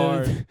so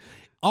hard.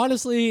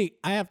 Honestly,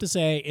 I have to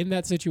say, in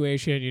that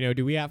situation,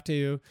 do we have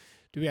to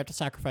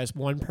sacrifice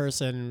one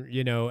person,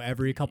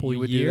 every couple You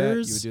would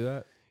years? do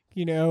that?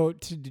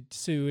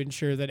 To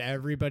ensure that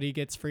everybody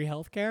gets free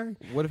health care?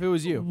 What if it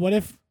was you? What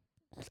if,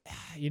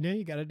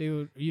 you got to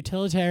do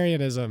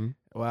utilitarianism.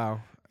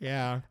 Wow.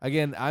 Yeah.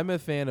 Again, I'm a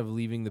fan of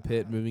leaving the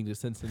pit, moving to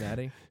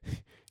Cincinnati.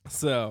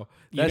 So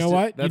You know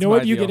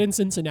what you get in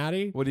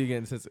Cincinnati? What do you get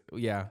in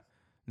Cincinnati? Yeah.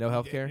 No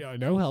health care?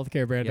 No health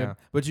care, Brandon. Yeah.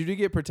 But you do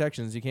get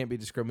protections. You can't be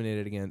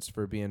discriminated against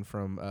for being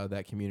from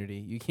that community.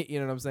 You can't, you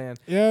know what I'm saying?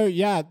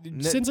 Yeah.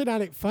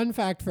 Cincinnati, fun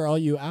fact for all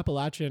you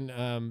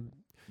Appalachian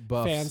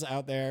Buffs. fans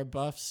out there,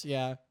 buffs,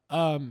 yeah.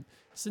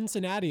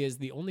 Cincinnati is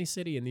the only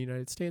city in the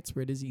United States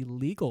where it is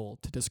illegal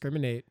to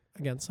discriminate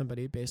against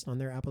somebody based on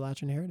their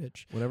Appalachian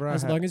heritage.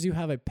 As long as you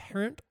have a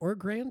parent or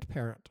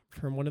grandparent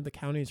from one of the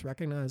counties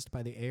recognized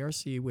by the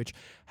ARC, which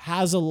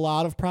has a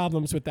lot of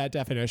problems with that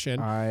definition.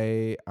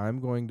 I'm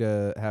going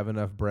to have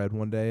enough bread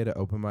one day to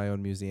open my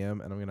own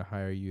museum, and I'm going to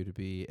hire you to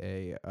be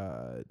a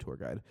tour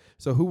guide.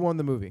 So who won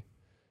the movie?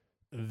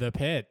 The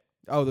Pit.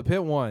 Oh, the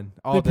Pit won.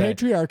 The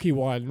patriarchy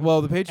won.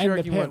 Well, the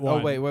patriarchy Pit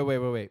won. won.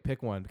 Oh, wait.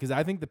 Pick one, because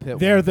I think the Pit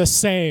They're won. the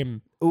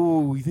same.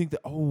 Ooh, you think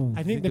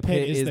I think the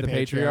Pit is the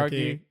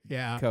patriarchy.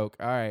 Yeah. Coke.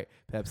 All right.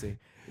 Pepsi.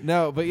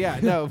 No, but yeah,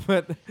 no,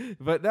 but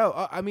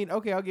no. I mean,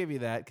 okay, I'll give you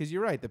that because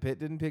you're right. The Pit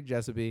didn't pick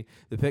Jessaby.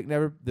 The Pit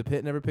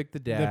never picked the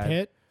dad. The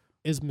Pit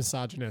is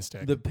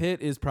misogynistic. The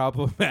Pit is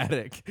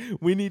problematic.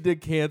 We need to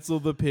cancel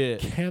the Pit.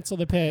 Cancel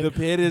the Pit. The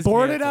Pit is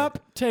board canceled. it up.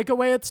 Take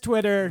away its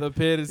Twitter. The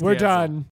Pit is We're canceled. done.